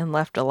 Mm-hmm. And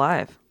left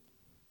alive.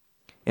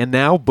 And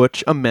now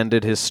Butch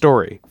amended his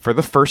story for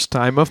the first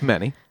time of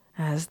many.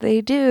 As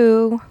they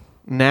do.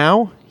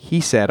 Now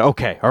he said,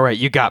 okay, all right,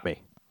 you got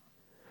me.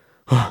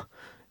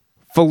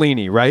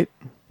 Fellini, right?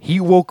 He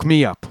woke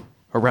me up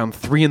around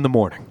 3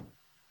 a.m.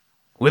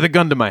 with a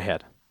gun to my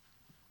head.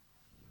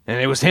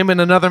 And it was him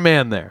and another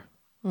man there.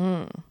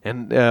 Mm.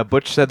 And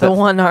Butch said that... The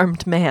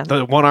one-armed man.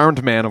 The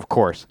one-armed man, of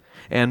course.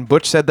 And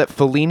Butch said that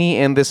Fellini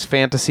and this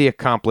fantasy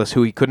accomplice,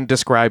 who he couldn't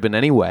describe in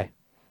any way,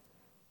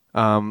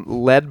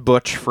 led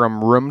Butch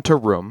from room to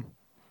room,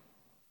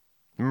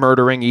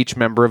 murdering each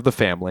member of the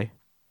family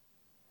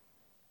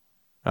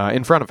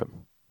in front of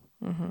him.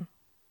 Mm-hmm.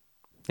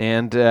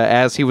 And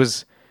as he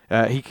was...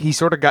 he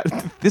sort of got...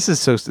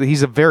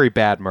 He's a very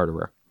bad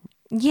murderer.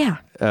 Yeah.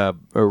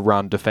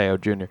 Ron DeFeo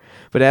Jr.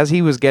 But as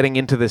he was getting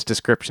into this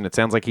description, it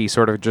sounds like he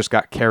sort of just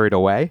got carried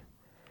away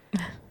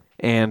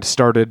and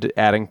started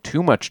adding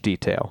too much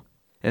detail.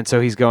 And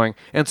so he's going,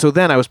 and so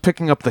then I was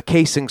picking up the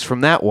casings from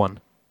that one.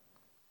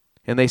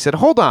 And they said,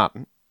 hold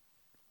on,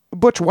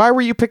 Butch, why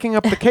were you picking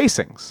up the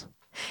casings?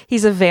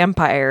 He's a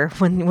vampire.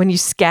 When you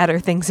scatter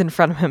things in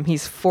front of him,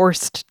 he's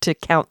forced to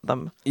count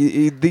them.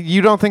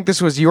 You don't think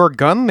this was your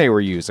gun they were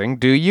using,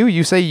 do you?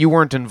 You say you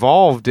weren't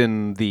involved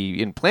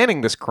in planning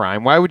this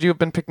crime. Why would you have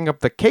been picking up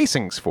the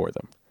casings for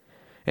them?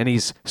 And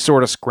he's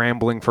sort of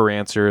scrambling for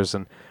answers,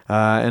 and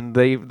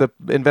the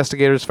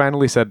investigators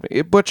finally said,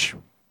 Butch,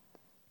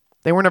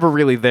 they were never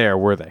really there,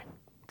 were they?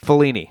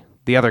 Fellini,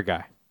 the other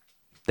guy,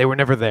 they were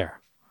never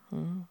there.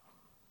 Mm.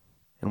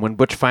 And when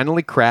Butch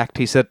finally cracked,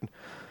 he said,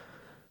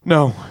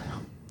 no,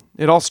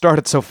 it all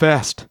started so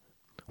fast.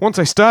 Once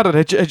I started,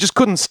 I just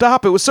couldn't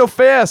stop. It was so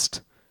fast.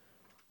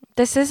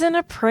 This isn't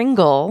a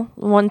Pringle.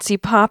 Once you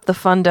pop, the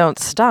fun don't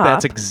stop.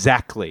 That's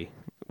exactly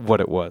what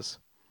it was.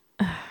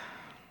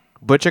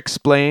 Butch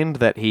explained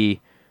that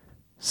he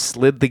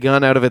slid the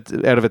gun out of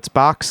its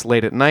box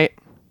late at night,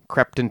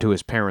 crept into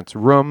his parents'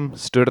 room,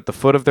 stood at the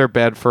foot of their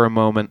bed for a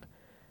moment,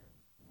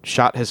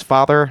 shot his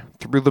father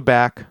through the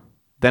back,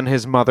 then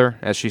his mother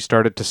as she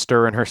started to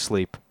stir in her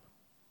sleep.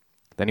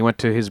 Then he went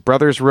to his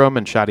brother's room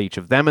and shot each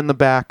of them in the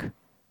back,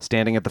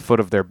 standing at the foot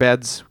of their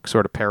beds,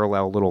 sort of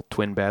parallel little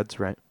twin beds,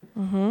 right?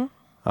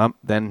 Mm-hmm.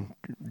 Then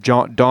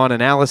Dawn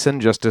and Allison,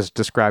 just as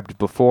described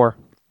before.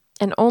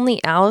 And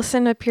only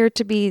Allison appeared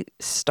to be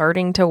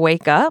starting to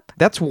wake up?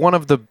 That's one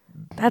of the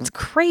That's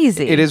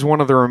crazy. It is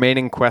one of the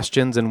remaining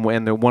questions and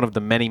one of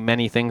the many,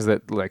 many things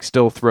that like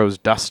still throws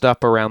dust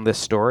up around this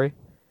story.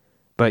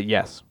 But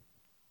yes.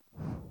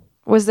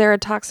 Was there a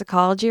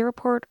toxicology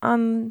report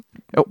on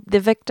the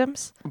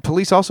victims?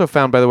 Police also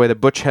found, by the way, that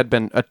Butch had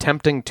been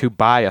attempting to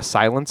buy a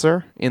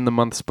silencer in the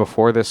months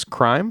before this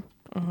crime,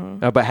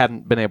 but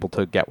hadn't been able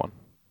to get one.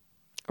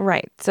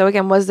 Right. So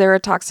again, was there a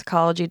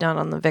toxicology done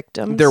on the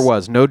victims? There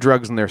was. No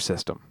drugs in their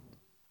system.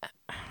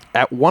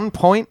 At one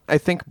point, I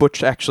think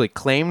Butch actually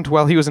claimed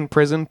while he was in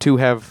prison to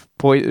have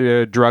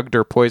drugged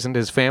or poisoned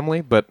his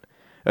family, but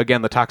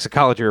again, the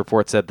toxicology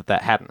report said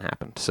that hadn't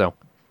happened, so...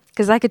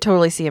 Because I could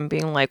totally see him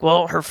being like,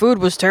 well, her food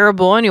was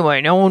terrible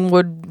anyway. No one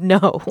would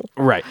know.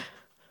 Right.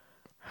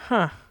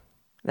 Huh.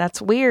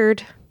 That's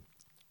weird.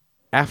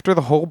 After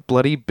the whole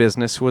bloody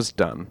business was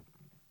done,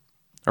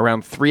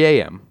 around 3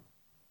 a.m.,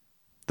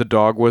 the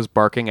dog was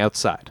barking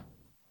outside.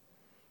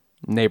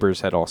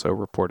 Neighbors had also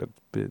reported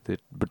the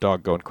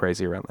dog going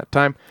crazy around that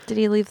time. Did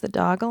he leave the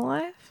dog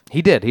alive?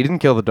 He did. He didn't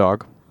kill the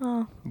dog.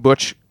 Oh.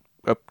 Butch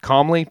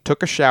calmly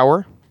took a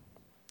shower,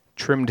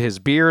 trimmed his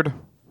beard,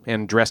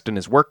 and dressed in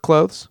his work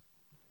clothes.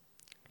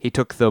 He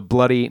took the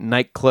bloody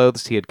night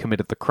clothes he had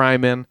committed the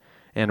crime in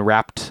and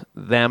wrapped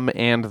them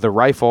and the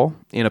rifle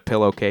in a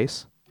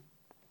pillowcase.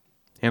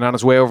 And on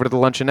his way over to the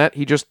luncheonette,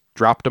 he just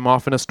dropped them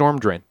off in a storm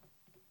drain.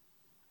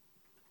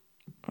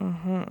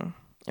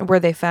 Mm-hmm. Were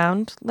they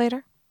found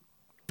later?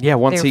 Yeah,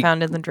 they were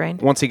found in the drain?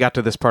 Once he got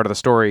to this part of the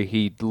story,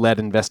 he led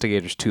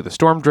investigators to the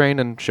storm drain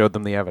and showed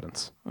them the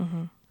evidence.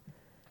 Mm-hmm.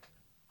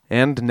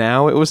 And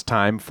now it was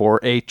time for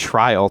a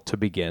trial to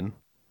begin.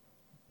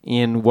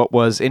 In what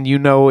was, and you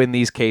know, in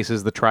these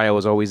cases, the trial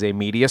is always a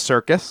media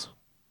circus.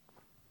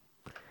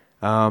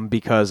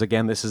 Because,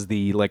 again, this is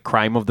the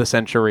crime of the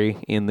century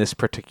in this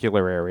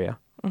particular area.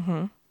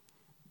 Mm-hmm.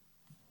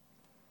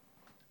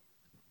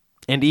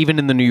 And even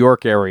in the New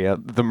York area,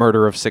 the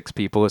murder of 6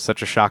 people is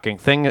such a shocking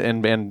thing.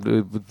 And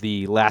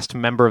the last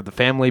member of the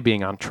family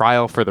being on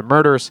trial for the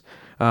murders,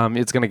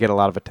 it's going to get a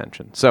lot of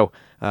attention. So,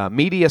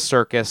 media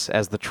circus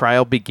as the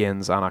trial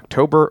begins on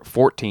October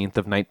 14th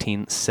of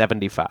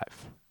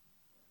 1975.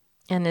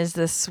 And is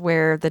this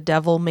where the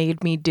devil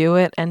made me do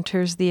it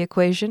enters the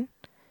equation?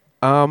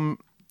 No,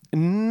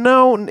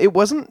 it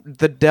wasn't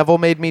the devil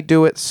made me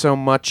do it so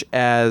much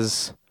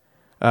as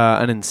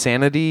an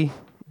insanity,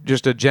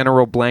 just a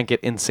general blanket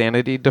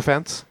insanity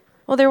defense.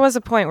 Well, there was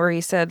a point where he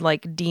said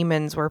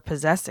demons were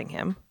possessing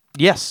him.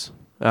 Yes,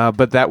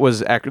 but that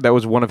was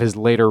one of his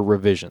later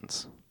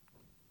revisions.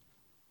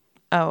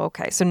 Oh,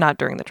 okay. So not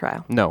during the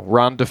trial. No,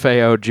 Ron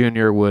DeFeo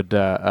Jr. would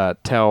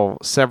tell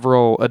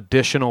several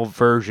additional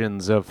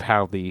versions of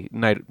how the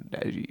night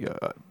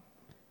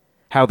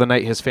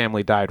his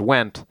family died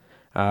went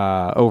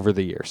over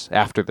the years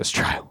after this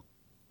trial.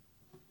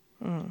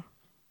 Mm.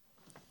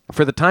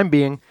 For the time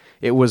being,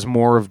 it was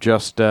more of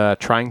just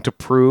trying to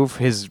prove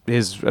his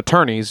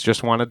attorneys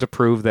just wanted to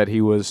prove that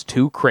he was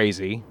too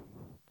crazy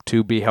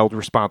to be held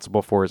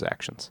responsible for his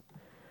actions.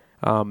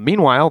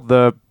 Meanwhile,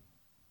 the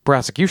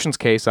prosecution's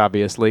case,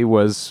 obviously,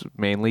 was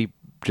mainly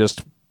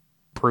just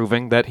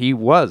proving that he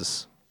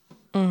was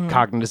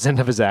cognizant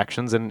of his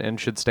actions and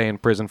should stay in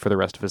prison for the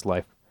rest of his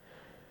life.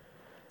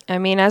 I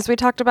mean, as we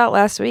talked about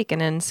last week, an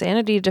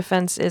insanity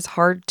defense is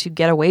hard to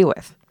get away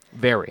with.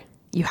 Very.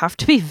 You have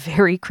to be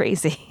very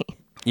crazy.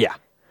 Yeah.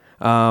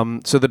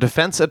 So the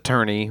defense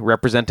attorney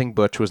representing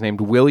Butch was named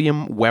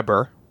William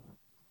Weber,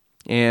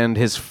 and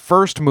his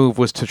first move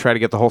was to try to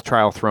get the whole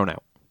trial thrown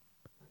out.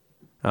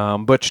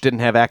 Butch didn't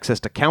have access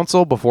to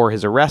counsel before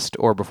his arrest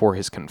or before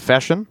his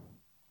confession.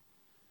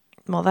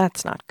 Well,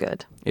 that's not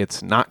good.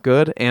 It's not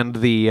good, and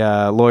the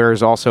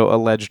lawyers also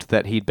alleged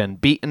that he'd been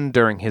beaten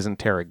during his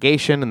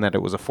interrogation and that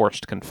it was a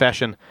forced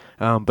confession,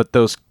 but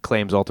those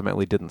claims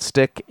ultimately didn't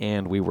stick,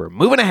 and we were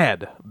moving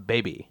ahead,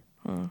 baby.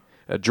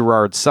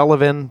 Gerard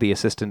Sullivan, the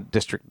assistant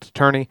district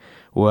attorney,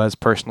 was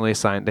personally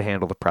assigned to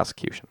handle the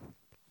prosecution.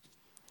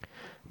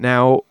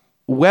 Now,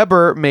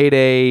 Weber made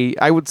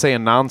I would say, a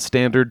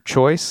non-standard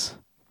choice,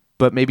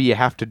 but maybe you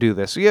have to do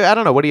this. Yeah, I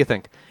don't know. What do you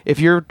think? If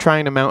you're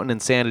trying to mount an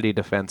insanity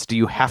defense, do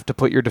you have to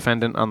put your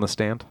defendant on the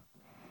stand?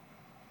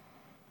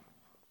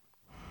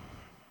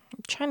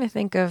 I'm trying to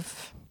think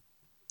of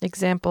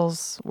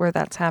examples where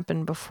that's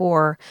happened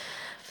before.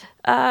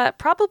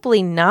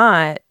 Probably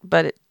not,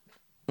 but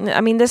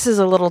this is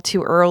a little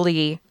too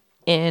early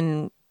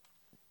in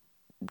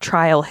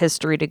trial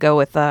history to go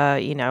with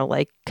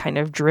kind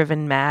of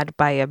driven mad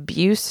by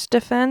abuse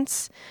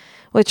defense,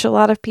 which a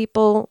lot of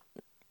people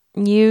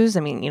use.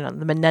 The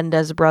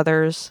Menendez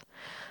brothers,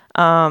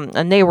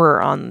 and they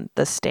were on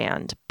the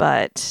stand,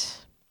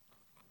 but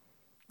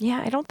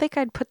yeah, I don't think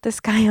I'd put this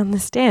guy on the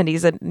stand.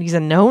 He's a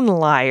known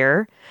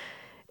liar.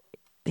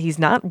 He's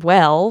not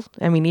well.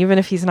 Even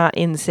if he's not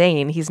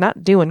insane, he's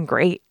not doing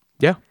great.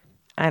 Yeah.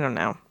 I don't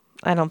know.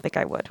 I don't think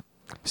I would.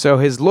 So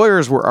his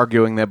lawyers were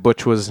arguing that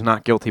Butch was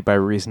not guilty by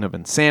reason of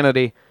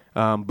insanity,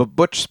 but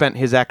Butch spent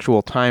his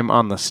actual time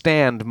on the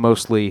stand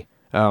mostly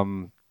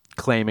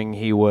claiming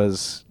he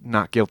was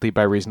not guilty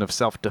by reason of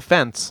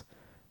self-defense,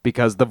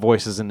 because the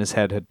voices in his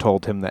head had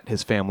told him that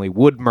his family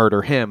would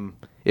murder him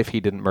if he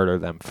didn't murder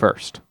them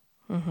first.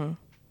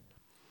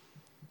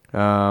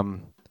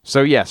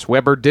 So yes,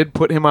 Weber did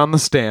put him on the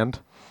stand.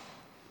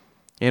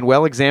 And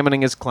while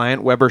examining his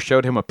client, Weber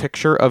showed him a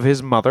picture of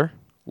his mother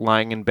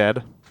lying in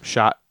bed,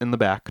 shot in the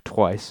back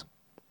twice.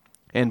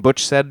 And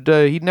Butch said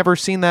he'd never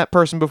seen that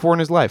person before in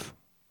his life.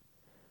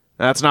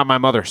 That's not my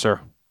mother,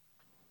 sir.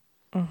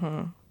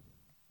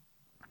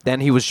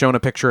 Then he was shown a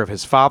picture of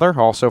his father,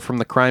 also from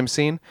the crime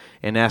scene,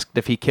 and asked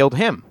if he killed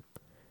him.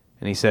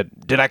 And he said,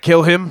 "Did I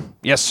kill him?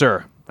 Yes,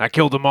 sir. I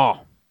killed them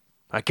all.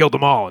 I killed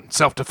them all in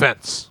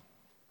self-defense."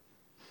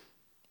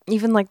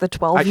 Even like the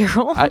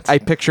 12-year-old? I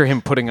picture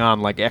him putting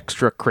on like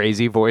extra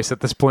crazy voice at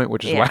this point,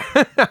 which is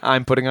why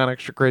I'm putting on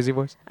extra crazy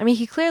voice. I mean,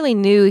 he clearly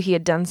knew he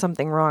had done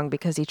something wrong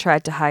because he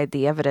tried to hide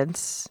the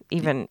evidence,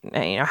 even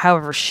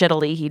however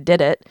shittily he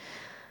did it.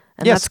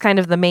 And Yes. that's kind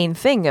of the main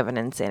thing of an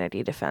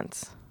insanity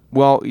defense.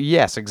 Well,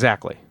 yes,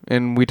 exactly.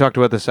 And we talked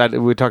about this.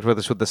 We talked about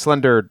this with the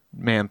Slender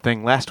Man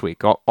thing last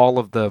week. All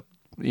of the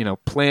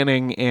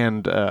planning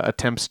and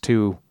attempts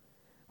to.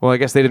 Well, I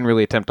guess they didn't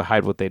really attempt to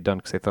hide what they'd done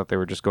because they thought they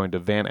were just going to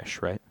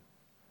vanish, right?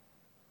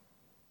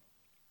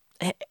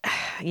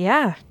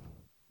 Yeah.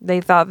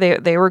 They thought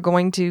they were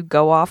going to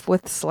go off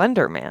with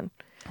Slender Man.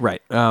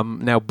 Right.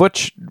 Now,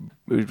 Butch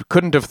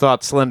couldn't have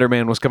thought Slender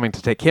Man was coming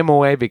to take him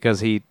away because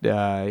he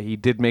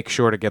did make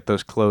sure to get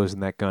those clothes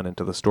and that gun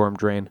into the storm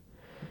drain.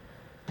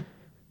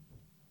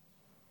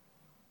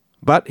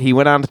 But he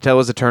went on to tell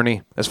his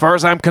attorney, "As far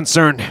as I'm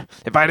concerned,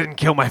 if I didn't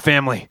kill my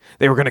family,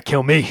 they were going to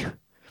kill me.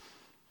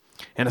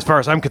 And as far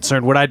as I'm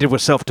concerned, what I did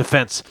was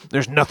self-defense.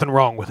 There's nothing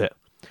wrong with it.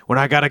 When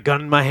I got a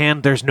gun in my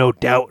hand, there's no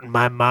doubt in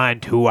my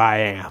mind who I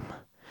am.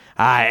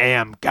 I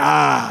am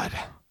God."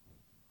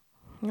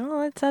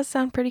 Oh, that does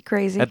sound pretty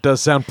crazy. That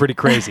does sound pretty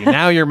crazy.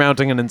 Now you're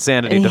mounting an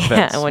insanity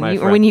defense, Yeah, my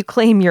friend. when you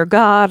claim you're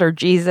God or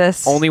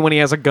Jesus. Only when he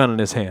has a gun in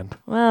his hand.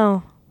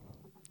 Well,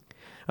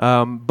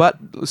 But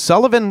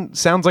Sullivan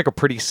sounds like a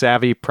pretty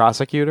savvy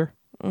prosecutor.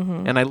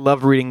 And I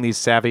love reading these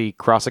savvy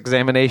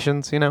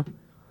cross-examinations,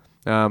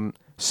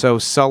 So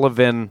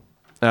Sullivan,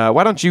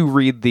 why don't you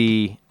read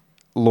the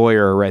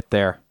lawyer right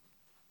there?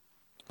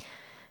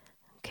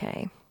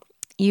 okay.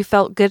 You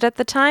felt good at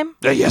the time?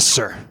 Yes,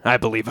 sir. I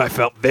believe I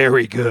felt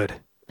very good.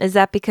 Is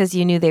that because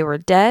you knew they were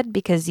dead?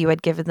 Because you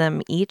had given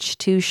them each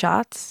 2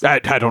 shots? I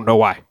don't know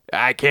why.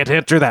 I can't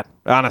answer that,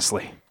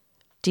 honestly.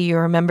 Do you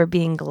remember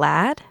being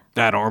glad?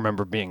 I don't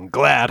remember being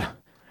glad.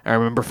 I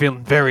remember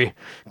feeling very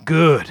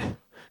good.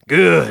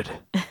 Good.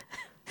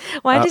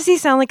 Why does he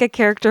sound like a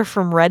character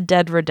from Red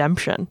Dead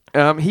Redemption?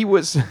 He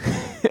was,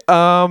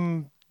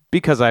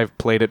 because I've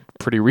played it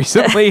pretty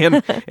recently,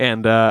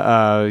 and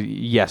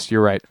yes,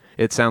 you're right.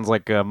 It sounds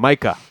like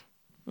Micah.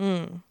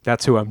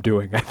 That's who I'm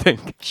doing, I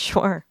think.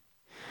 Sure.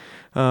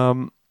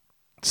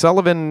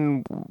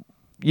 Sullivan,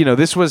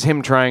 this was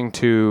him trying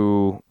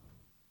to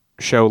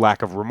show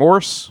lack of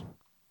remorse,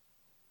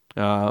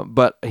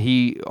 but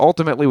he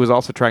ultimately was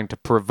also trying to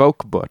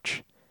provoke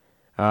Butch.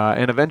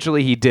 And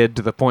eventually he did,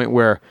 to the point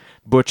where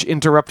Butch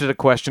interrupted a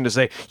question to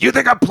say, "You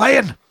think I'm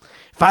playing?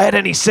 If I had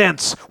any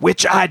sense,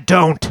 which I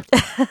don't,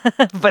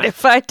 But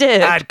if I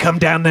did. I'd come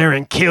down there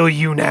and kill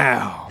you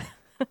now."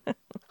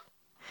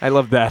 I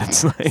love that.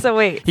 It's like, So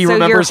wait, he so you're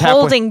remembers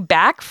holding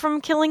back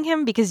from killing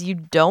him because you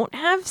don't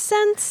have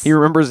sense? He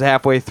remembers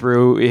halfway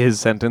through his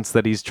sentence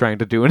that he's trying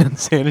to do an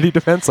insanity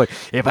defense. Like,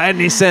 if I had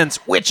any sense,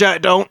 which I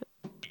don't,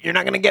 you're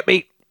not going to get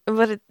me.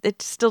 But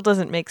it still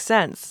doesn't make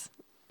sense,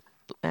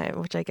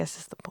 which I guess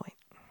is the point.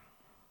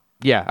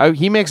 Yeah,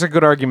 he makes a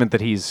good argument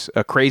that he's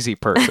a crazy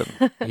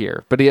person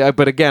here.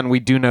 But again, we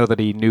do know that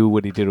he knew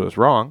what he did was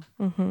wrong.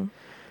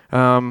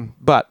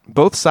 But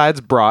both sides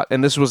brought,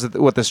 and this was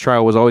what this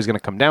trial was always going to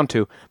come down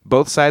to,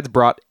 both sides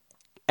brought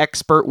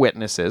expert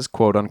witnesses,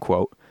 quote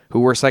unquote,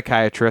 who were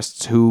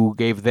psychiatrists who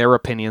gave their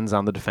opinions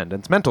on the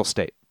defendant's mental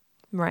state.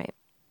 Right.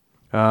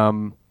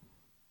 So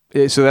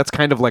that's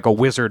kind of like a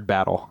wizard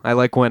battle. I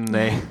like when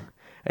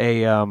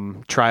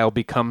a trial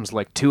becomes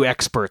like 2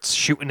 experts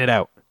shooting it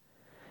out.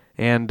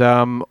 And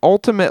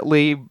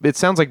ultimately, it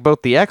sounds like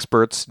both the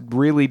experts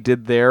really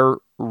did their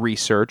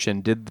research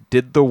and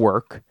did the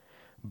work,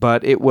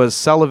 but it was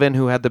Sullivan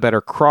who had the better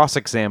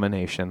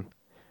cross-examination,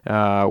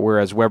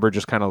 whereas Weber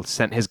just kind of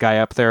sent his guy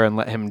up there and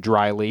let him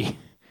dryly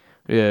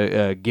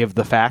give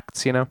the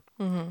facts,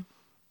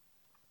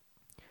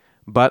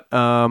 But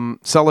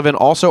Sullivan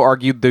also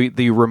argued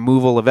the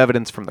removal of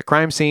evidence from the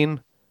crime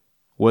scene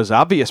was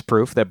obvious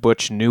proof that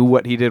Butch knew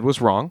what he did was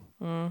wrong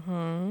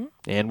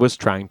and was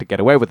trying to get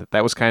away with it.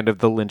 That was kind of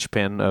the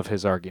linchpin of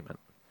his argument.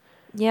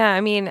 Yeah,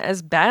 I mean,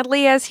 as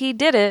badly as he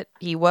did it,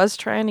 he was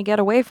trying to get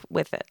away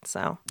with it,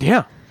 so.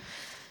 Yeah.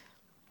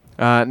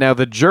 Now,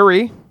 the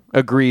jury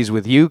agrees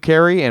with you,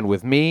 Carrie, and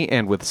with me,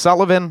 and with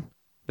Sullivan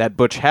that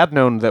Butch had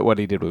known that what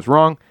he did was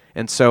wrong,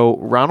 and so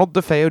Ronald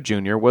DeFeo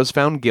Jr. was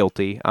found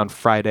guilty on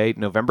Friday,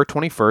 November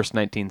 21st,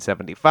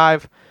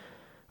 1975,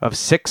 of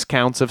 6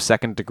 counts of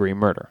second-degree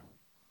murder.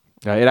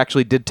 It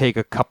actually did take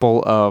a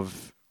couple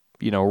of,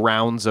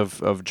 rounds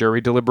of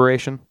jury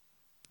deliberation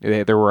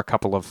There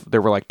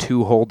were like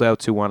 2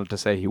 holdouts who wanted to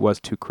say he was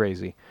too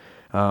crazy.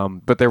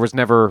 But there was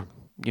never,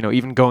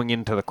 even going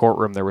into the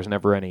courtroom, there was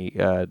never any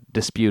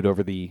dispute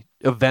over the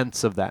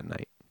events of that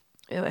night.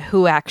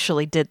 Who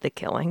actually did the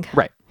killing.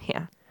 Right.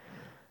 Yeah.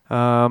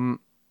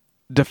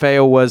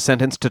 DeFeo was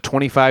sentenced to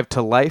 25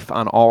 to life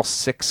on all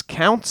 6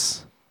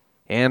 counts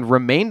and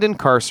remained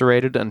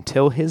incarcerated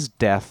until his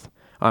death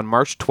on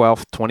March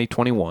 12th,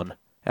 2021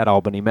 at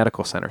Albany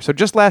Medical Center. So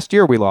just last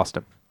year we lost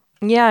him.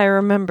 Yeah, I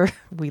remember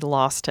we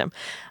lost him.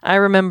 I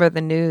remember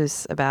the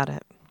news about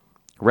it.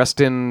 Rest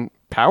in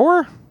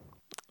power?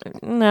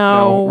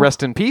 No.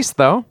 Rest in peace,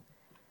 though.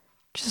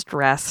 Just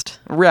rest.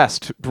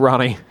 Rest,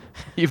 Ronnie.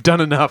 You've done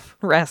enough.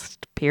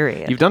 Rest,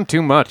 period. You've done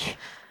too much.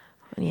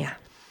 Yeah.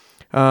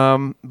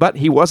 But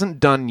he wasn't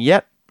done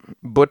yet.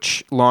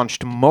 Butch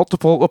launched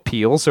multiple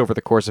appeals over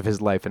the course of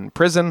his life in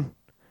prison.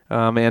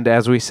 And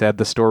as we said,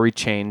 the story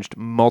changed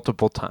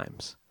multiple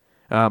times.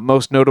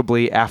 Most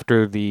notably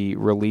after the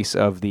release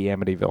of the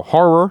Amityville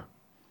Horror.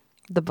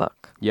 The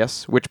book.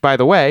 Yes, which, by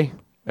the way,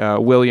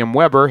 William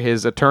Weber,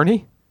 his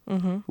attorney,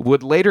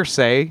 would later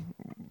say,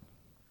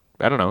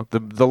 I don't know,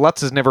 the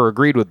Lutzes never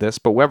agreed with this,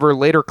 but Weber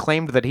later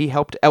claimed that he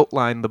helped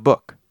outline the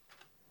book.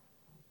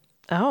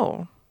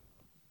 Oh.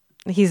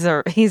 He's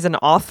an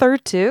author,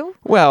 too?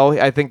 Well,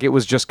 I think it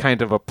was just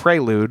kind of a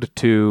prelude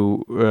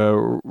to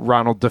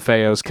Ronald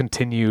DeFeo's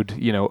continued,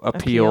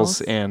 appeals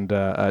and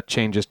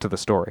changes to the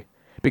story.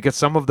 Because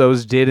some of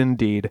those did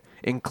indeed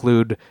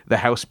include the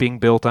house being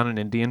built on an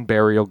Indian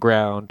burial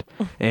ground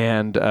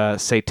and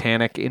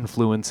satanic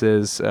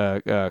influences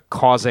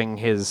causing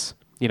his,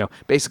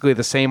 basically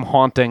the same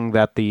haunting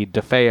that the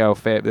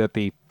that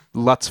the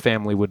Lutz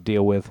family would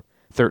deal with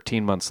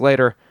 13 months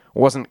later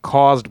wasn't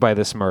caused by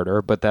this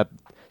murder, but that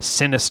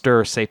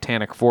sinister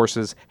satanic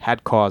forces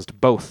had caused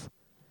both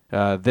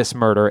this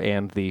murder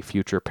and the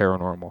future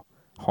paranormal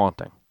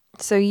haunting.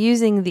 So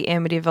using the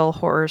Amityville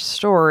Horror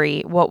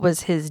story, what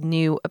was his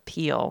new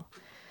appeal?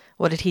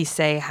 What did he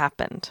say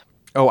happened?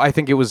 Oh, I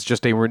think it was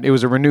just it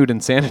was a renewed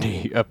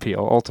insanity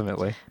appeal,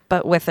 ultimately.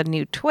 But with a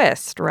new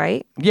twist,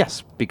 right?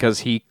 Yes,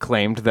 because he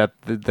claimed that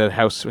the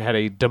house had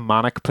a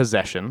demonic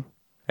possession,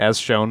 as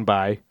shown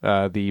by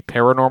the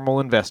paranormal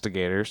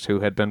investigators who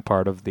had been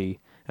part of the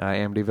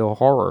Amityville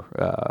Horror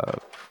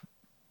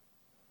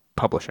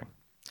publishing.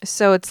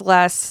 So it's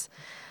less,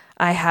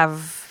 I have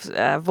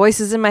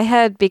voices in my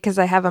head because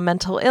I have a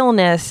mental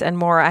illness, and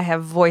more, I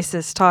have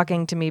voices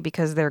talking to me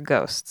because they're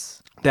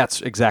ghosts.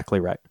 That's exactly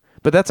right.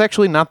 But that's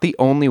actually not the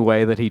only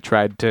way that he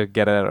tried to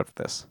get out of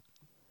this.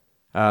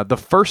 The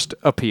first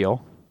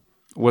appeal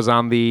was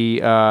on the,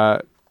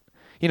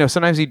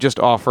 sometimes he'd just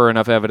offer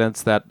enough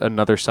evidence that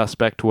another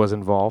suspect was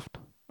involved.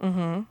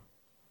 Mm-hmm.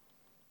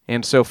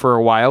 And so for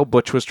a while,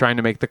 Butch was trying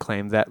to make the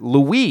claim that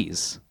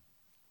Louise,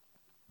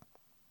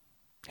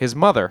 his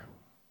mother,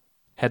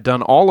 had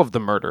done all of the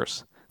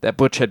murders, that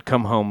Butch had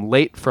come home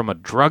late from a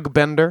drug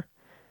bender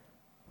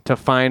to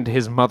find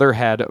his mother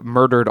had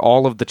murdered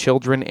all of the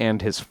children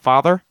and his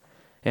father,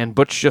 and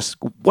Butch just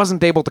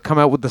wasn't able to come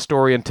out with the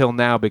story until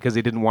now because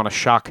he didn't want to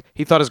shock.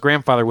 He thought his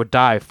grandfather would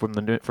die from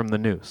the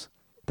news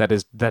that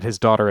his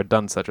daughter had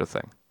done such a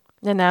thing.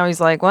 And now he's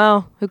like,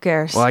 well, who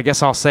cares? Well, I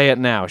guess I'll say it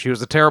now. She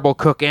was a terrible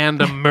cook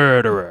and a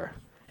murderer.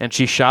 And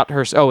she shot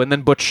her... Oh, and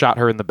then Butch shot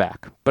her in the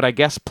back. But I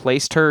guess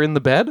placed her in the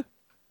bed?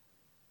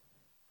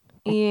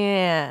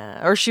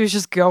 Yeah. Or she was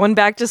just going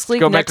back to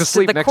sleep next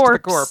to the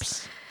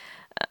corpse.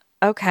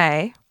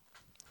 Okay.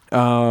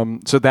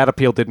 So that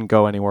appeal didn't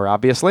go anywhere,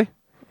 obviously.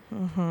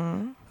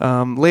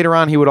 Mm-hmm. Later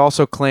on, he would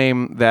also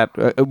claim that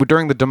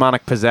during the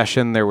demonic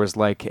possession, there was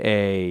like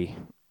a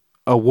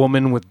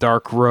woman with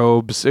dark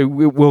robes.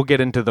 We'll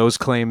get into those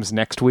claims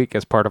next week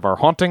as part of our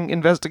haunting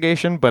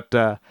investigation, but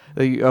a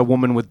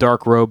woman with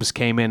dark robes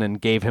came in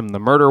and gave him the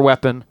murder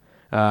weapon,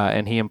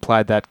 and he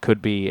implied that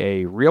could be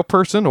a real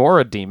person or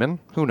a demon.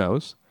 Who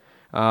knows?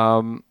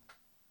 But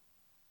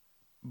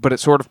it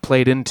sort of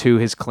played into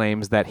his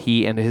claims that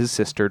he and his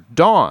sister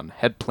Dawn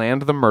had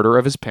planned the murder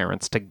of his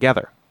parents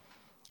together.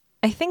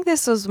 I think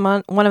this was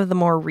one of the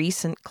more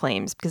recent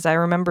claims because I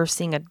remember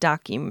seeing a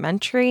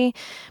documentary,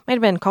 might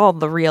have been called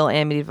The Real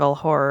Amityville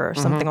Horror or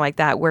something like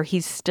that, where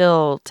he's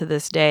still to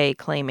this day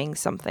claiming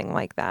something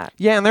like that.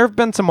 Yeah, and there have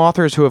been some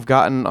authors who have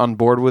gotten on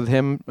board with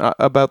him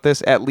about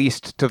this, at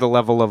least to the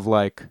level of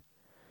like,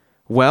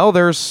 well,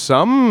 there's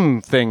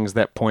some things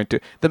that point to...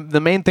 The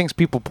main things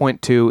people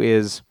point to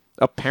is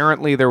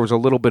apparently there was a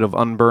little bit of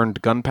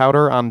unburned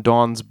gunpowder on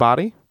Dawn's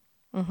body.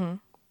 Mm-hmm.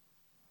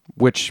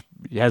 Which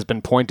has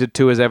been pointed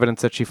to as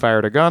evidence that she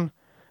fired a gun,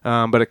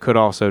 but it could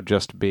also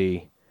just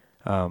be...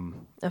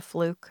 a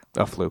fluke.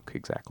 A fluke,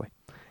 exactly.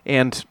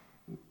 And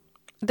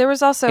there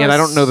was also... And I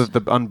don't know that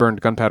the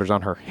unburned gunpowder's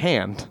on her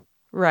hand.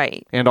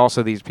 Right. And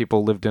also these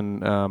people lived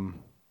in...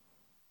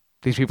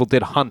 these people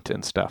did hunt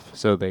and stuff,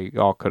 so they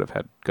all could have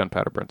had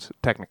gunpowder burns,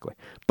 technically.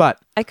 But...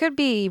 I could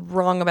be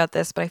wrong about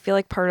this, but I feel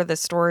like part of the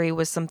story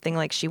was something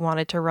like she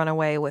wanted to run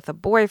away with a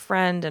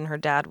boyfriend, and her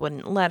dad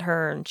wouldn't let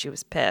her, and she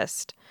was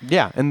pissed.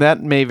 Yeah, and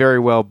that may very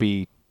well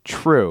be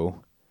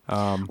true.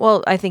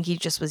 Well, I think he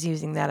just was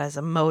using that as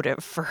a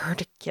motive for her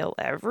to kill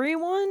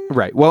everyone.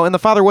 Right. Well, and the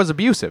father was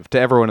abusive to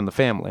everyone in the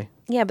family.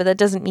 Yeah, but that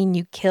doesn't mean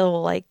you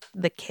kill, like,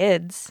 the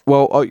kids.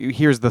 Well,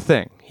 here's the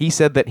thing. He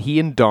said that he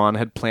and Dawn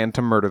had planned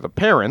to murder the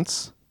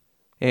parents,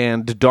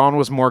 and Dawn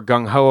was more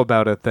gung-ho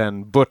about it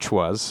than Butch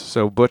was.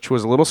 So Butch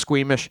was a little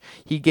squeamish.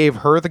 He gave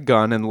her the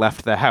gun and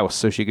left the house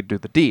so she could do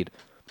the deed.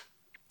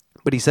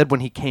 But he said when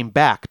he came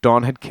back,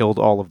 Dawn had killed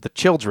all of the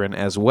children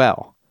as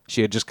well.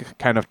 She had just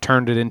kind of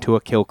turned it into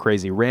a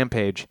kill-crazy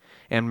rampage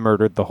and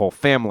murdered the whole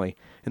family.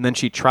 And then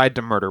she tried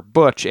to murder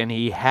Butch, and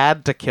he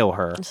had to kill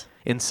her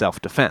in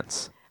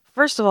self-defense.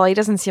 First of all, he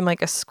doesn't seem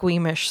like a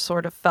squeamish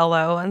sort of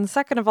fellow. And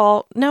second of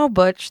all, no,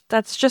 Butch,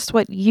 that's just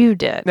what you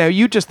did. Now,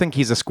 you just think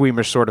he's a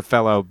squeamish sort of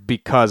fellow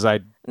because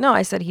No,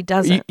 I said he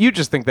doesn't. You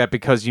just think that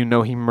because you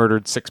know he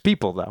murdered 6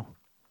 people, though.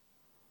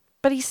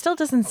 But he still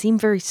doesn't seem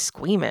very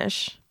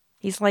squeamish.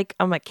 He's like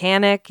a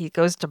mechanic. He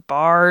goes to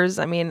bars.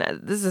 I mean,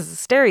 this is a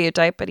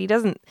stereotype, but he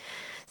doesn't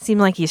seem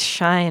like he's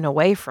shying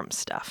away from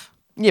stuff.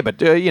 Yeah, but,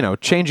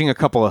 changing a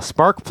couple of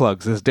spark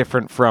plugs is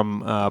different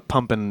from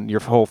pumping your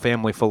whole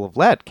family full of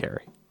lead,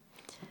 Carrie.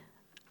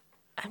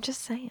 I'm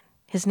just saying.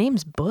 His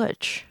name's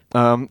Butch.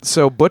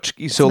 So Butch...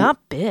 It's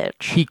not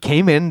bitch. He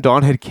came in,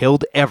 Dawn had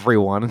killed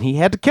everyone, and he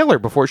had to kill her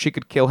before she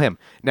could kill him.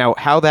 Now,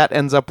 how that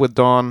ends up with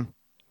Dawn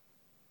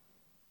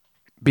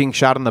being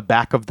shot in the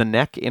back of the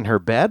neck in her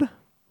bed...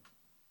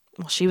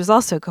 Well, she was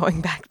also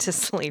going back to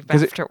sleep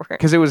afterward.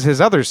 Because it was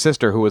his other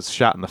sister who was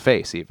shot in the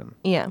face, even.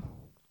 Yeah.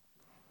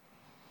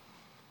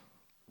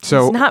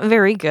 So he's not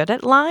very good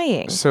at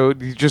lying. So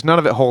just none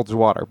of it holds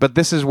water. But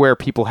this is where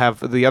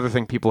the other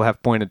thing people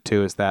have pointed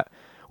to is that,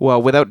 well,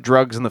 without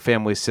drugs in the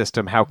family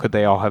system, how could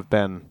they all have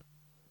been...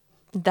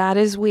 That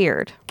is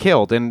weird.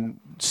 ...killed? And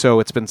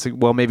so it's been,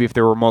 well, maybe if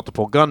there were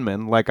multiple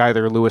gunmen, like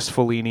either Louis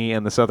Follini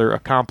and this other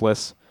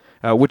accomplice...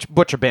 which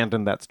Butch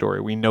abandoned that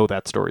story. We know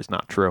that story's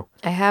not true.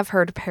 I have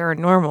heard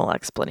paranormal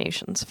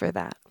explanations for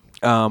that.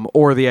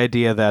 Or the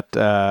idea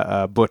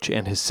that Butch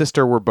and his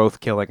sister were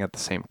both killing at the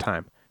same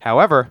time.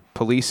 However,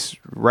 police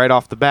right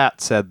off the bat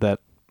said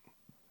that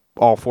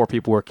all 4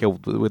 people were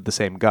killed with the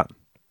same gun.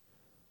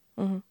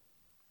 Mm-hmm.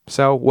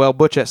 So, well,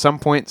 Butch at some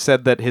point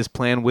said that his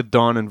plan with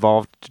Dawn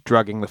involved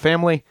drugging the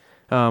family.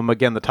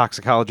 Again, the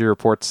toxicology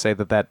reports say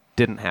that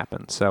didn't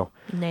happen. So,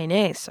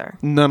 Nay, sir.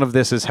 None of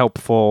this is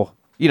helpful.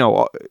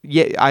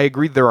 Yeah, I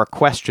agree there are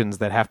questions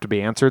that have to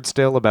be answered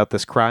still about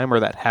this crime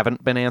or that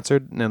haven't been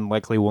answered and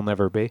likely will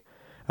never be.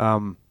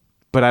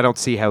 But I don't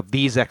see how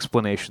these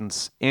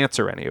explanations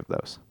answer any of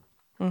those.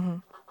 Mm-hmm.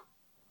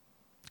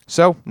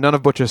 So, none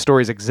of Butch's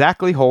stories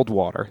exactly hold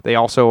water. They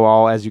also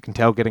all, as you can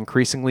tell, get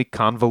increasingly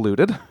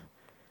convoluted.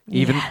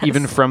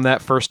 Even from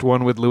that first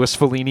one with Louis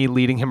Follini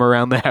leading him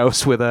around the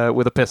house with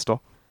a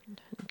pistol.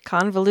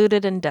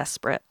 Convoluted and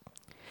desperate.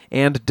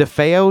 And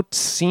DeFeo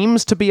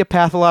seems to be a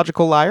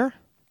pathological liar.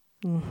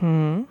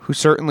 Mm-hmm. Who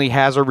certainly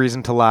has a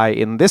reason to lie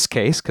in this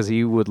case because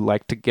he would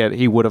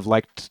have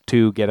liked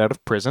to get out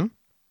of prison.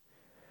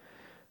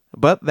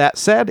 But that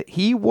said,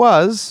 he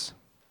was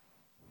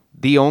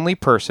the only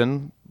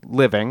person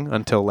living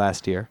until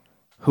last year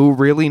who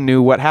really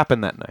knew what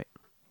happened that night.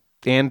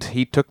 And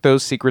he took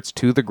those secrets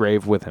to the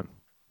grave with him.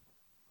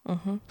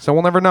 Mm-hmm. So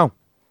we'll never know.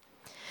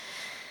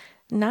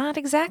 Not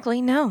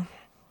exactly, no.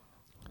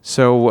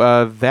 So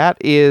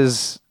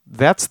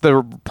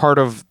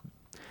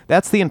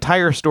that's the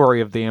entire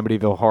story of the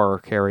Amityville Horror,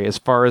 Carrie, as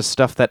far as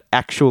stuff that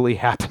actually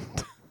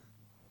happened.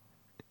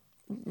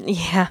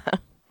 Yeah.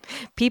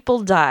 People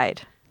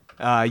died.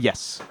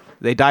 Yes.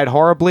 They died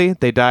horribly.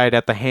 They died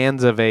at the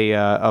hands of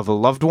a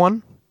loved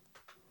one.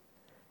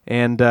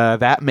 And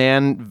that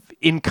man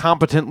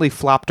incompetently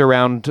flopped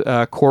around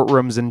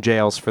courtrooms and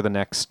jails for the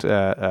next,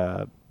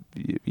 40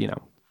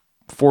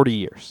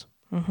 years.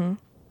 Mm-hmm.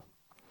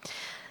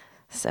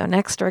 So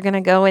next we're going to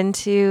go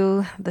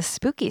into the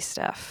spooky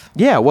stuff.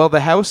 Yeah, well,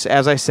 the house,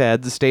 as I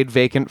said, stayed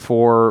vacant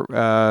for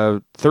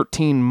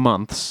 13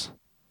 months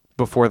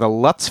before the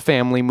Lutz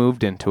family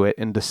moved into it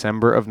in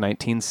December of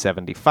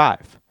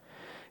 1975.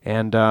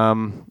 And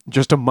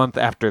just a month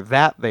after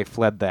that, they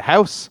fled the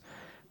house.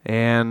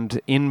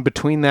 And in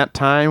between that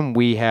time,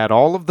 we had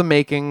all of the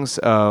makings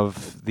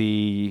of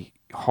the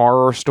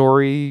horror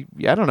story,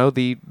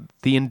 the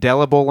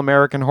indelible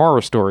American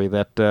horror story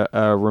that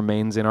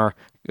remains in our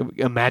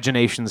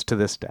imaginations to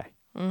this day.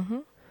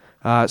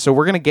 Mm-hmm. So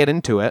we're going to get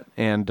into it,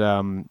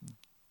 and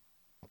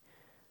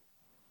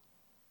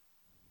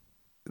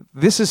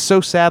this is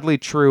so sadly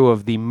true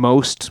of the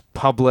most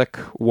public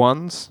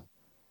ones.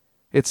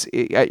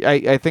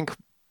 I think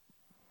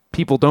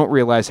people don't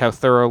realize how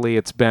thoroughly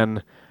it's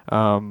been,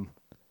 debunked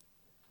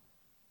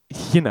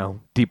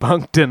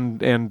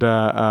and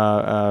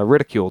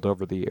ridiculed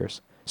over the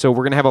years. So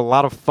we're going to have a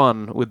lot of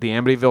fun with the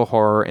Amityville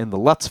Horror and the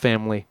Lutz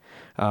family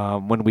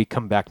when we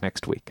come back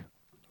next week.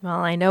 Well,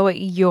 I know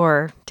what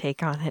your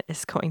take on it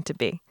is going to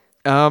be.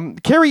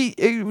 Carrie,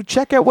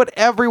 check out what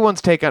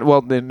everyone's take on.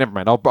 Well, never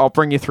mind. I'll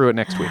bring you through it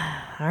next week.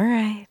 All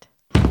right.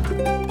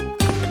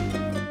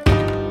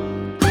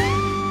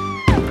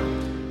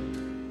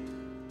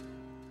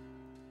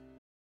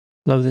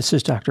 Hello, this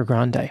is Dr.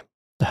 Grande,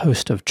 the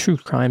host of True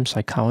Crime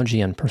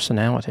Psychology and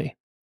Personality.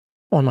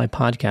 On my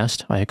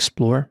podcast, I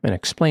explore and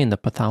explain the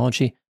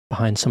pathology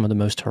behind some of the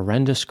most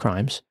horrendous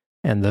crimes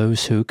and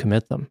those who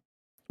commit them.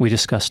 We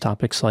discuss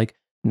topics like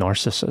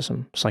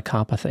narcissism,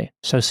 psychopathy,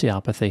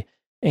 sociopathy,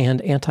 and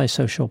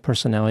antisocial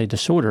personality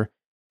disorder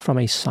from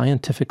a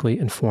scientifically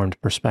informed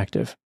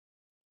perspective.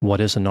 What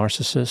is a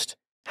narcissist?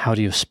 How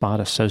do you spot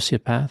a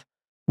sociopath?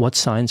 What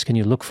signs can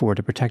you look for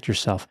to protect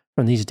yourself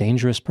from these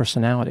dangerous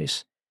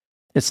personalities?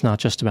 It's not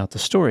just about the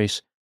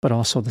stories, but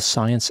also the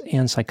science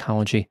and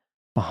psychology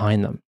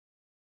behind them.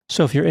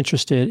 So if you're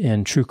interested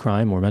in true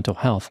crime or mental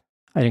health,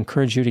 I'd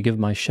encourage you to give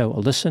my show a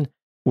listen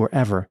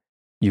wherever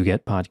you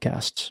get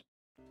podcasts.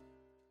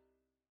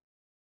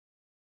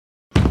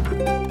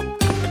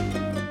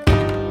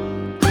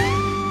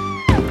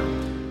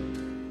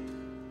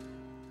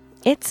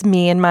 It's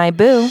me and my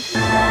boo.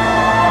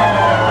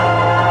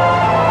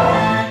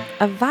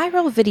 A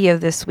viral video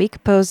this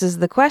week poses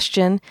the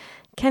question,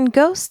 can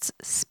ghosts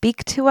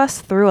speak to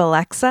us through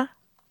Alexa?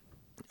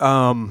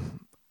 I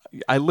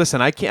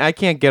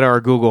can't get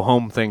our Google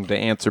Home thing to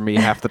answer me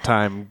half the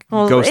time,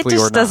 Well, ghostly it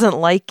or just not. doesn't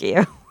like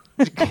you.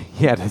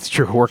 Yeah, that's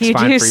true. It works You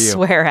fine do for you.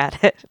 swear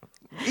at it.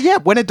 Yeah,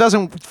 when it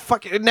doesn't,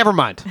 never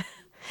mind.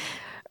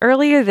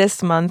 Earlier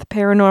this month,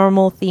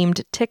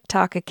 paranormal-themed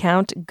TikTok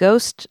account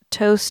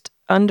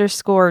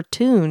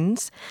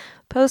GhostToast_tunes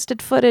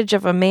posted footage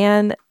of a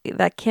man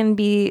that can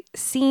be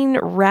seen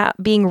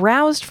being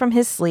roused from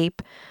his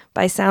sleep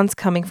by sounds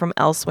coming from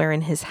elsewhere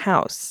in his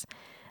house.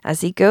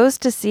 As he goes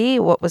to see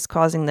what was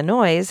causing the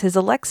noise, his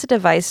Alexa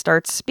device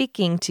starts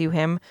speaking to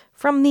him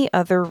from the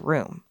other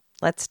room.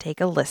 Let's take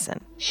a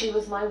listen. She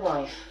was my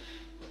wife.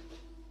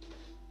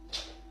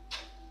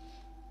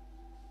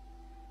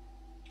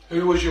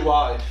 Who was your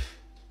wife?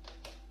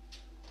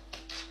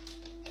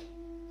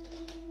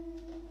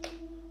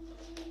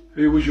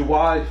 Who was your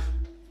wife?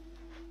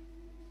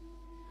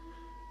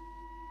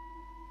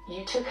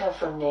 You took her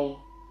from me.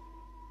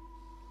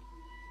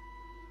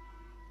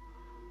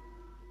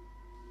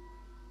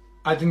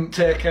 I didn't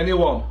take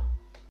anyone.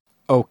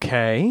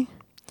 Okay.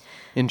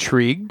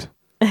 Intrigued.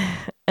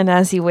 And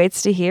as he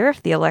waits to hear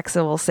if the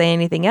Alexa will say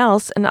anything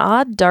else, an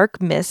odd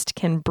dark mist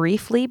can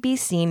briefly be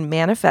seen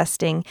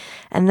manifesting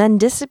and then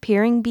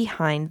disappearing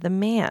behind the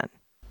man.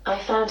 I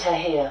found her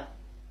here.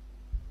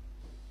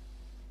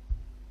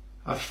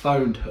 I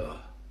found her.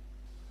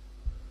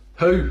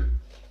 Who?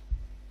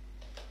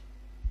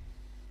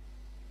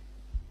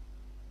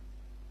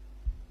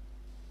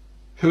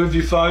 Who have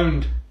you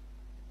found?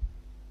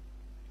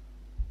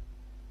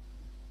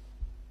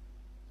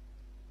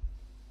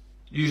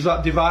 Use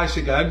that device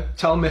again.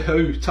 Tell me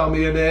who. Tell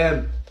me your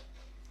name.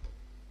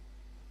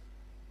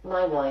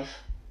 My wife.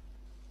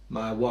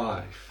 My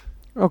wife.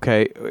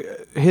 Okay.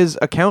 His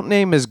account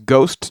name is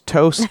Ghost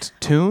Toast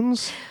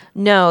Tunes?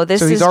 No, this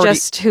So he's is already-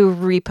 just who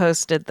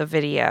reposted the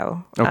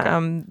video.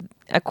 Okay.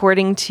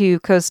 According to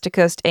Coast to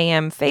Coast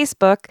AM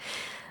Facebook,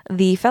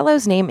 the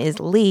fellow's name is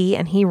Lee,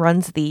 and he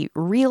runs the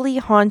Really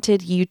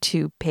Haunted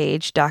YouTube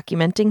page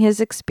documenting his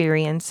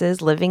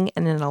experiences living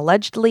in an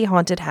allegedly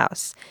haunted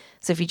house.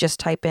 So if you just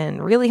type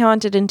in Really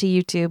Haunted into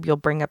YouTube, you'll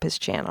bring up his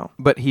channel.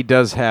 But he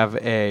does have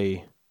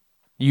a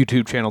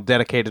YouTube channel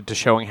dedicated to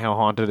showing how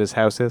haunted his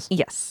house is?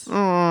 Yes.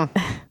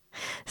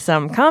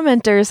 Some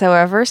commenters,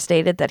 however,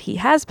 stated that he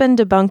has been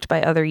debunked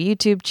by other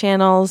YouTube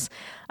channels.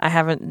 I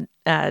haven't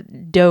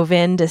dove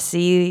in to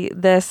see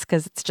this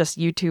because it's just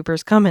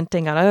YouTubers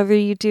commenting on other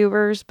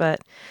YouTubers.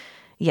 But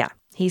yeah,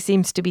 he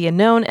seems to be a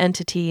known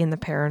entity in the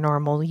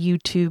paranormal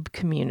YouTube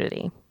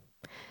community.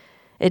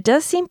 It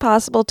does seem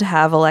possible to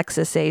have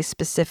Alexa say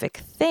specific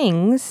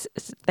things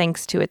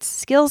thanks to its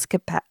skills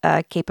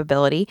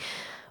capability,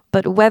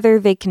 but whether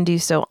they can do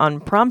so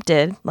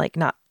unprompted, like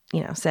not,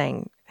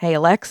 saying, "Hey,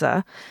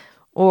 Alexa,"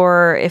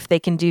 or if they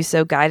can do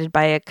so guided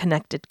by a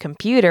connected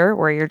computer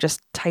where you're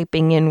just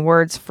typing in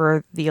words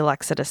for the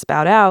Alexa to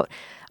spout out,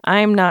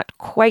 I'm not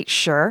quite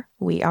sure.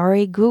 We are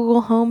a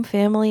Google Home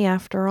family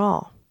after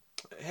all.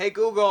 Hey,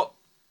 Google,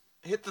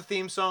 hit the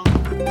theme song.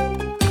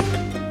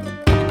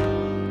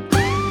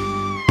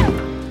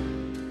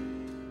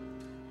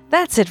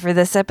 That's it for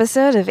this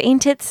episode of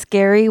Ain't It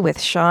Scary with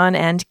Sean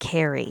and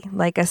Carrie.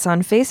 Like us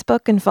on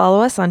Facebook and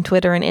follow us on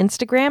Twitter and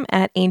Instagram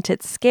at Ain't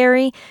It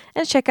Scary,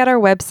 and check out our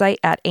website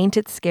at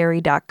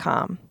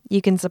ain'titscary.com.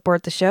 You can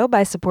support the show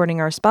by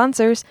supporting our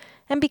sponsors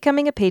and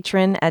becoming a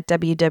patron at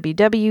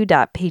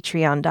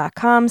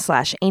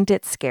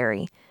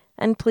www.patreon.com/ain'titscary.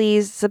 And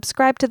please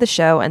subscribe to the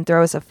show and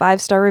throw us a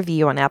 5-star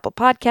review on Apple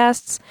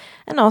Podcasts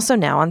and also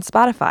now on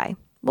Spotify.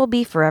 We'll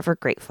be forever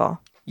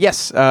grateful.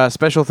 Yes,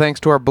 special thanks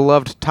to our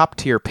beloved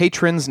top-tier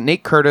patrons,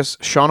 Nate Curtis,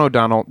 Sean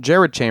O'Donnell,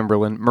 Jared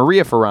Chamberlain,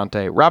 Maria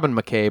Ferrante, Robin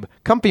McCabe,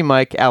 Comfy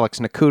Mike, Alex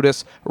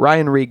Nakutis,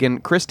 Ryan Regan,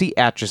 Christy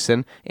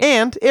Atchison,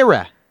 and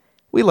Ira.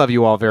 We love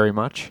you all very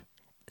much.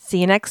 See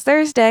you next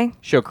Thursday.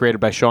 Show created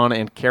by Sean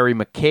and Carrie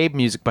McCabe,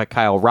 music by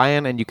Kyle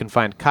Ryan, and you can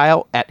find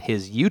Kyle at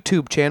his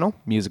YouTube channel,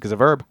 Music is a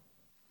Verb.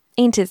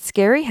 Ain't It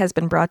Scary has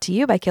been brought to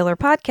you by Killer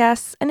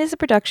Podcasts and is a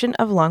production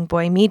of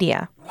Longboy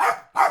Media.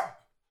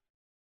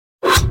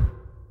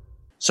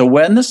 So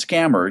when the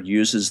scammer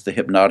uses the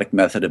hypnotic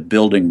method of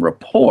building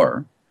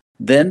rapport,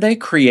 then they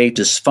create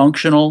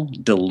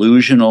dysfunctional,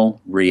 delusional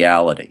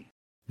reality.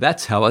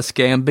 That's how a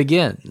scam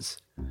begins,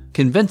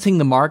 convincing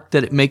the mark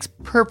that it makes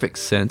perfect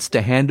sense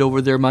to hand over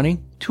their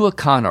money to a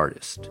con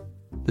artist.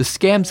 The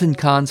Scams and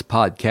Cons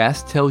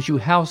podcast tells you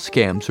how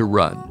scams are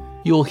run.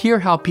 You'll hear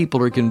how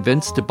people are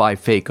convinced to buy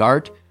fake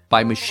art,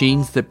 buy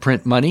machines that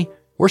print money,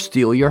 or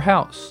steal your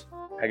house.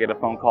 I get a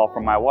phone call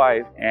from my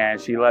wife, and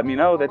she let me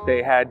know that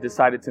they had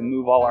decided to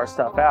move all our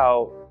stuff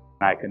out.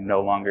 I could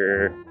no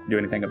longer do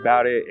anything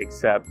about it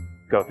except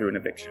go through an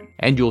eviction.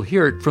 And you'll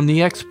hear it from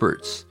the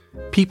experts,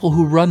 people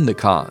who run the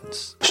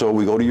cons. So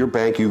we go to your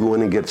bank, you go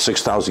in and get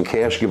 $6,000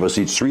 cash, give us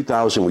each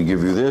 $3,000, we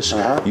give you this.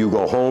 You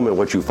go home, and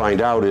what you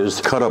find out is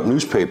cut up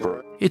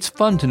newspaper. It's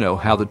fun to know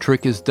how the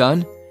trick is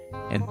done,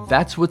 and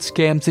that's what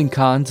Scams and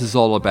Cons is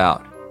all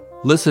about.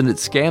 Listen at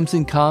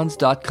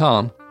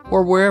scamsandcons.com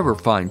or wherever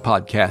fine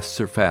podcasts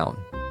are found.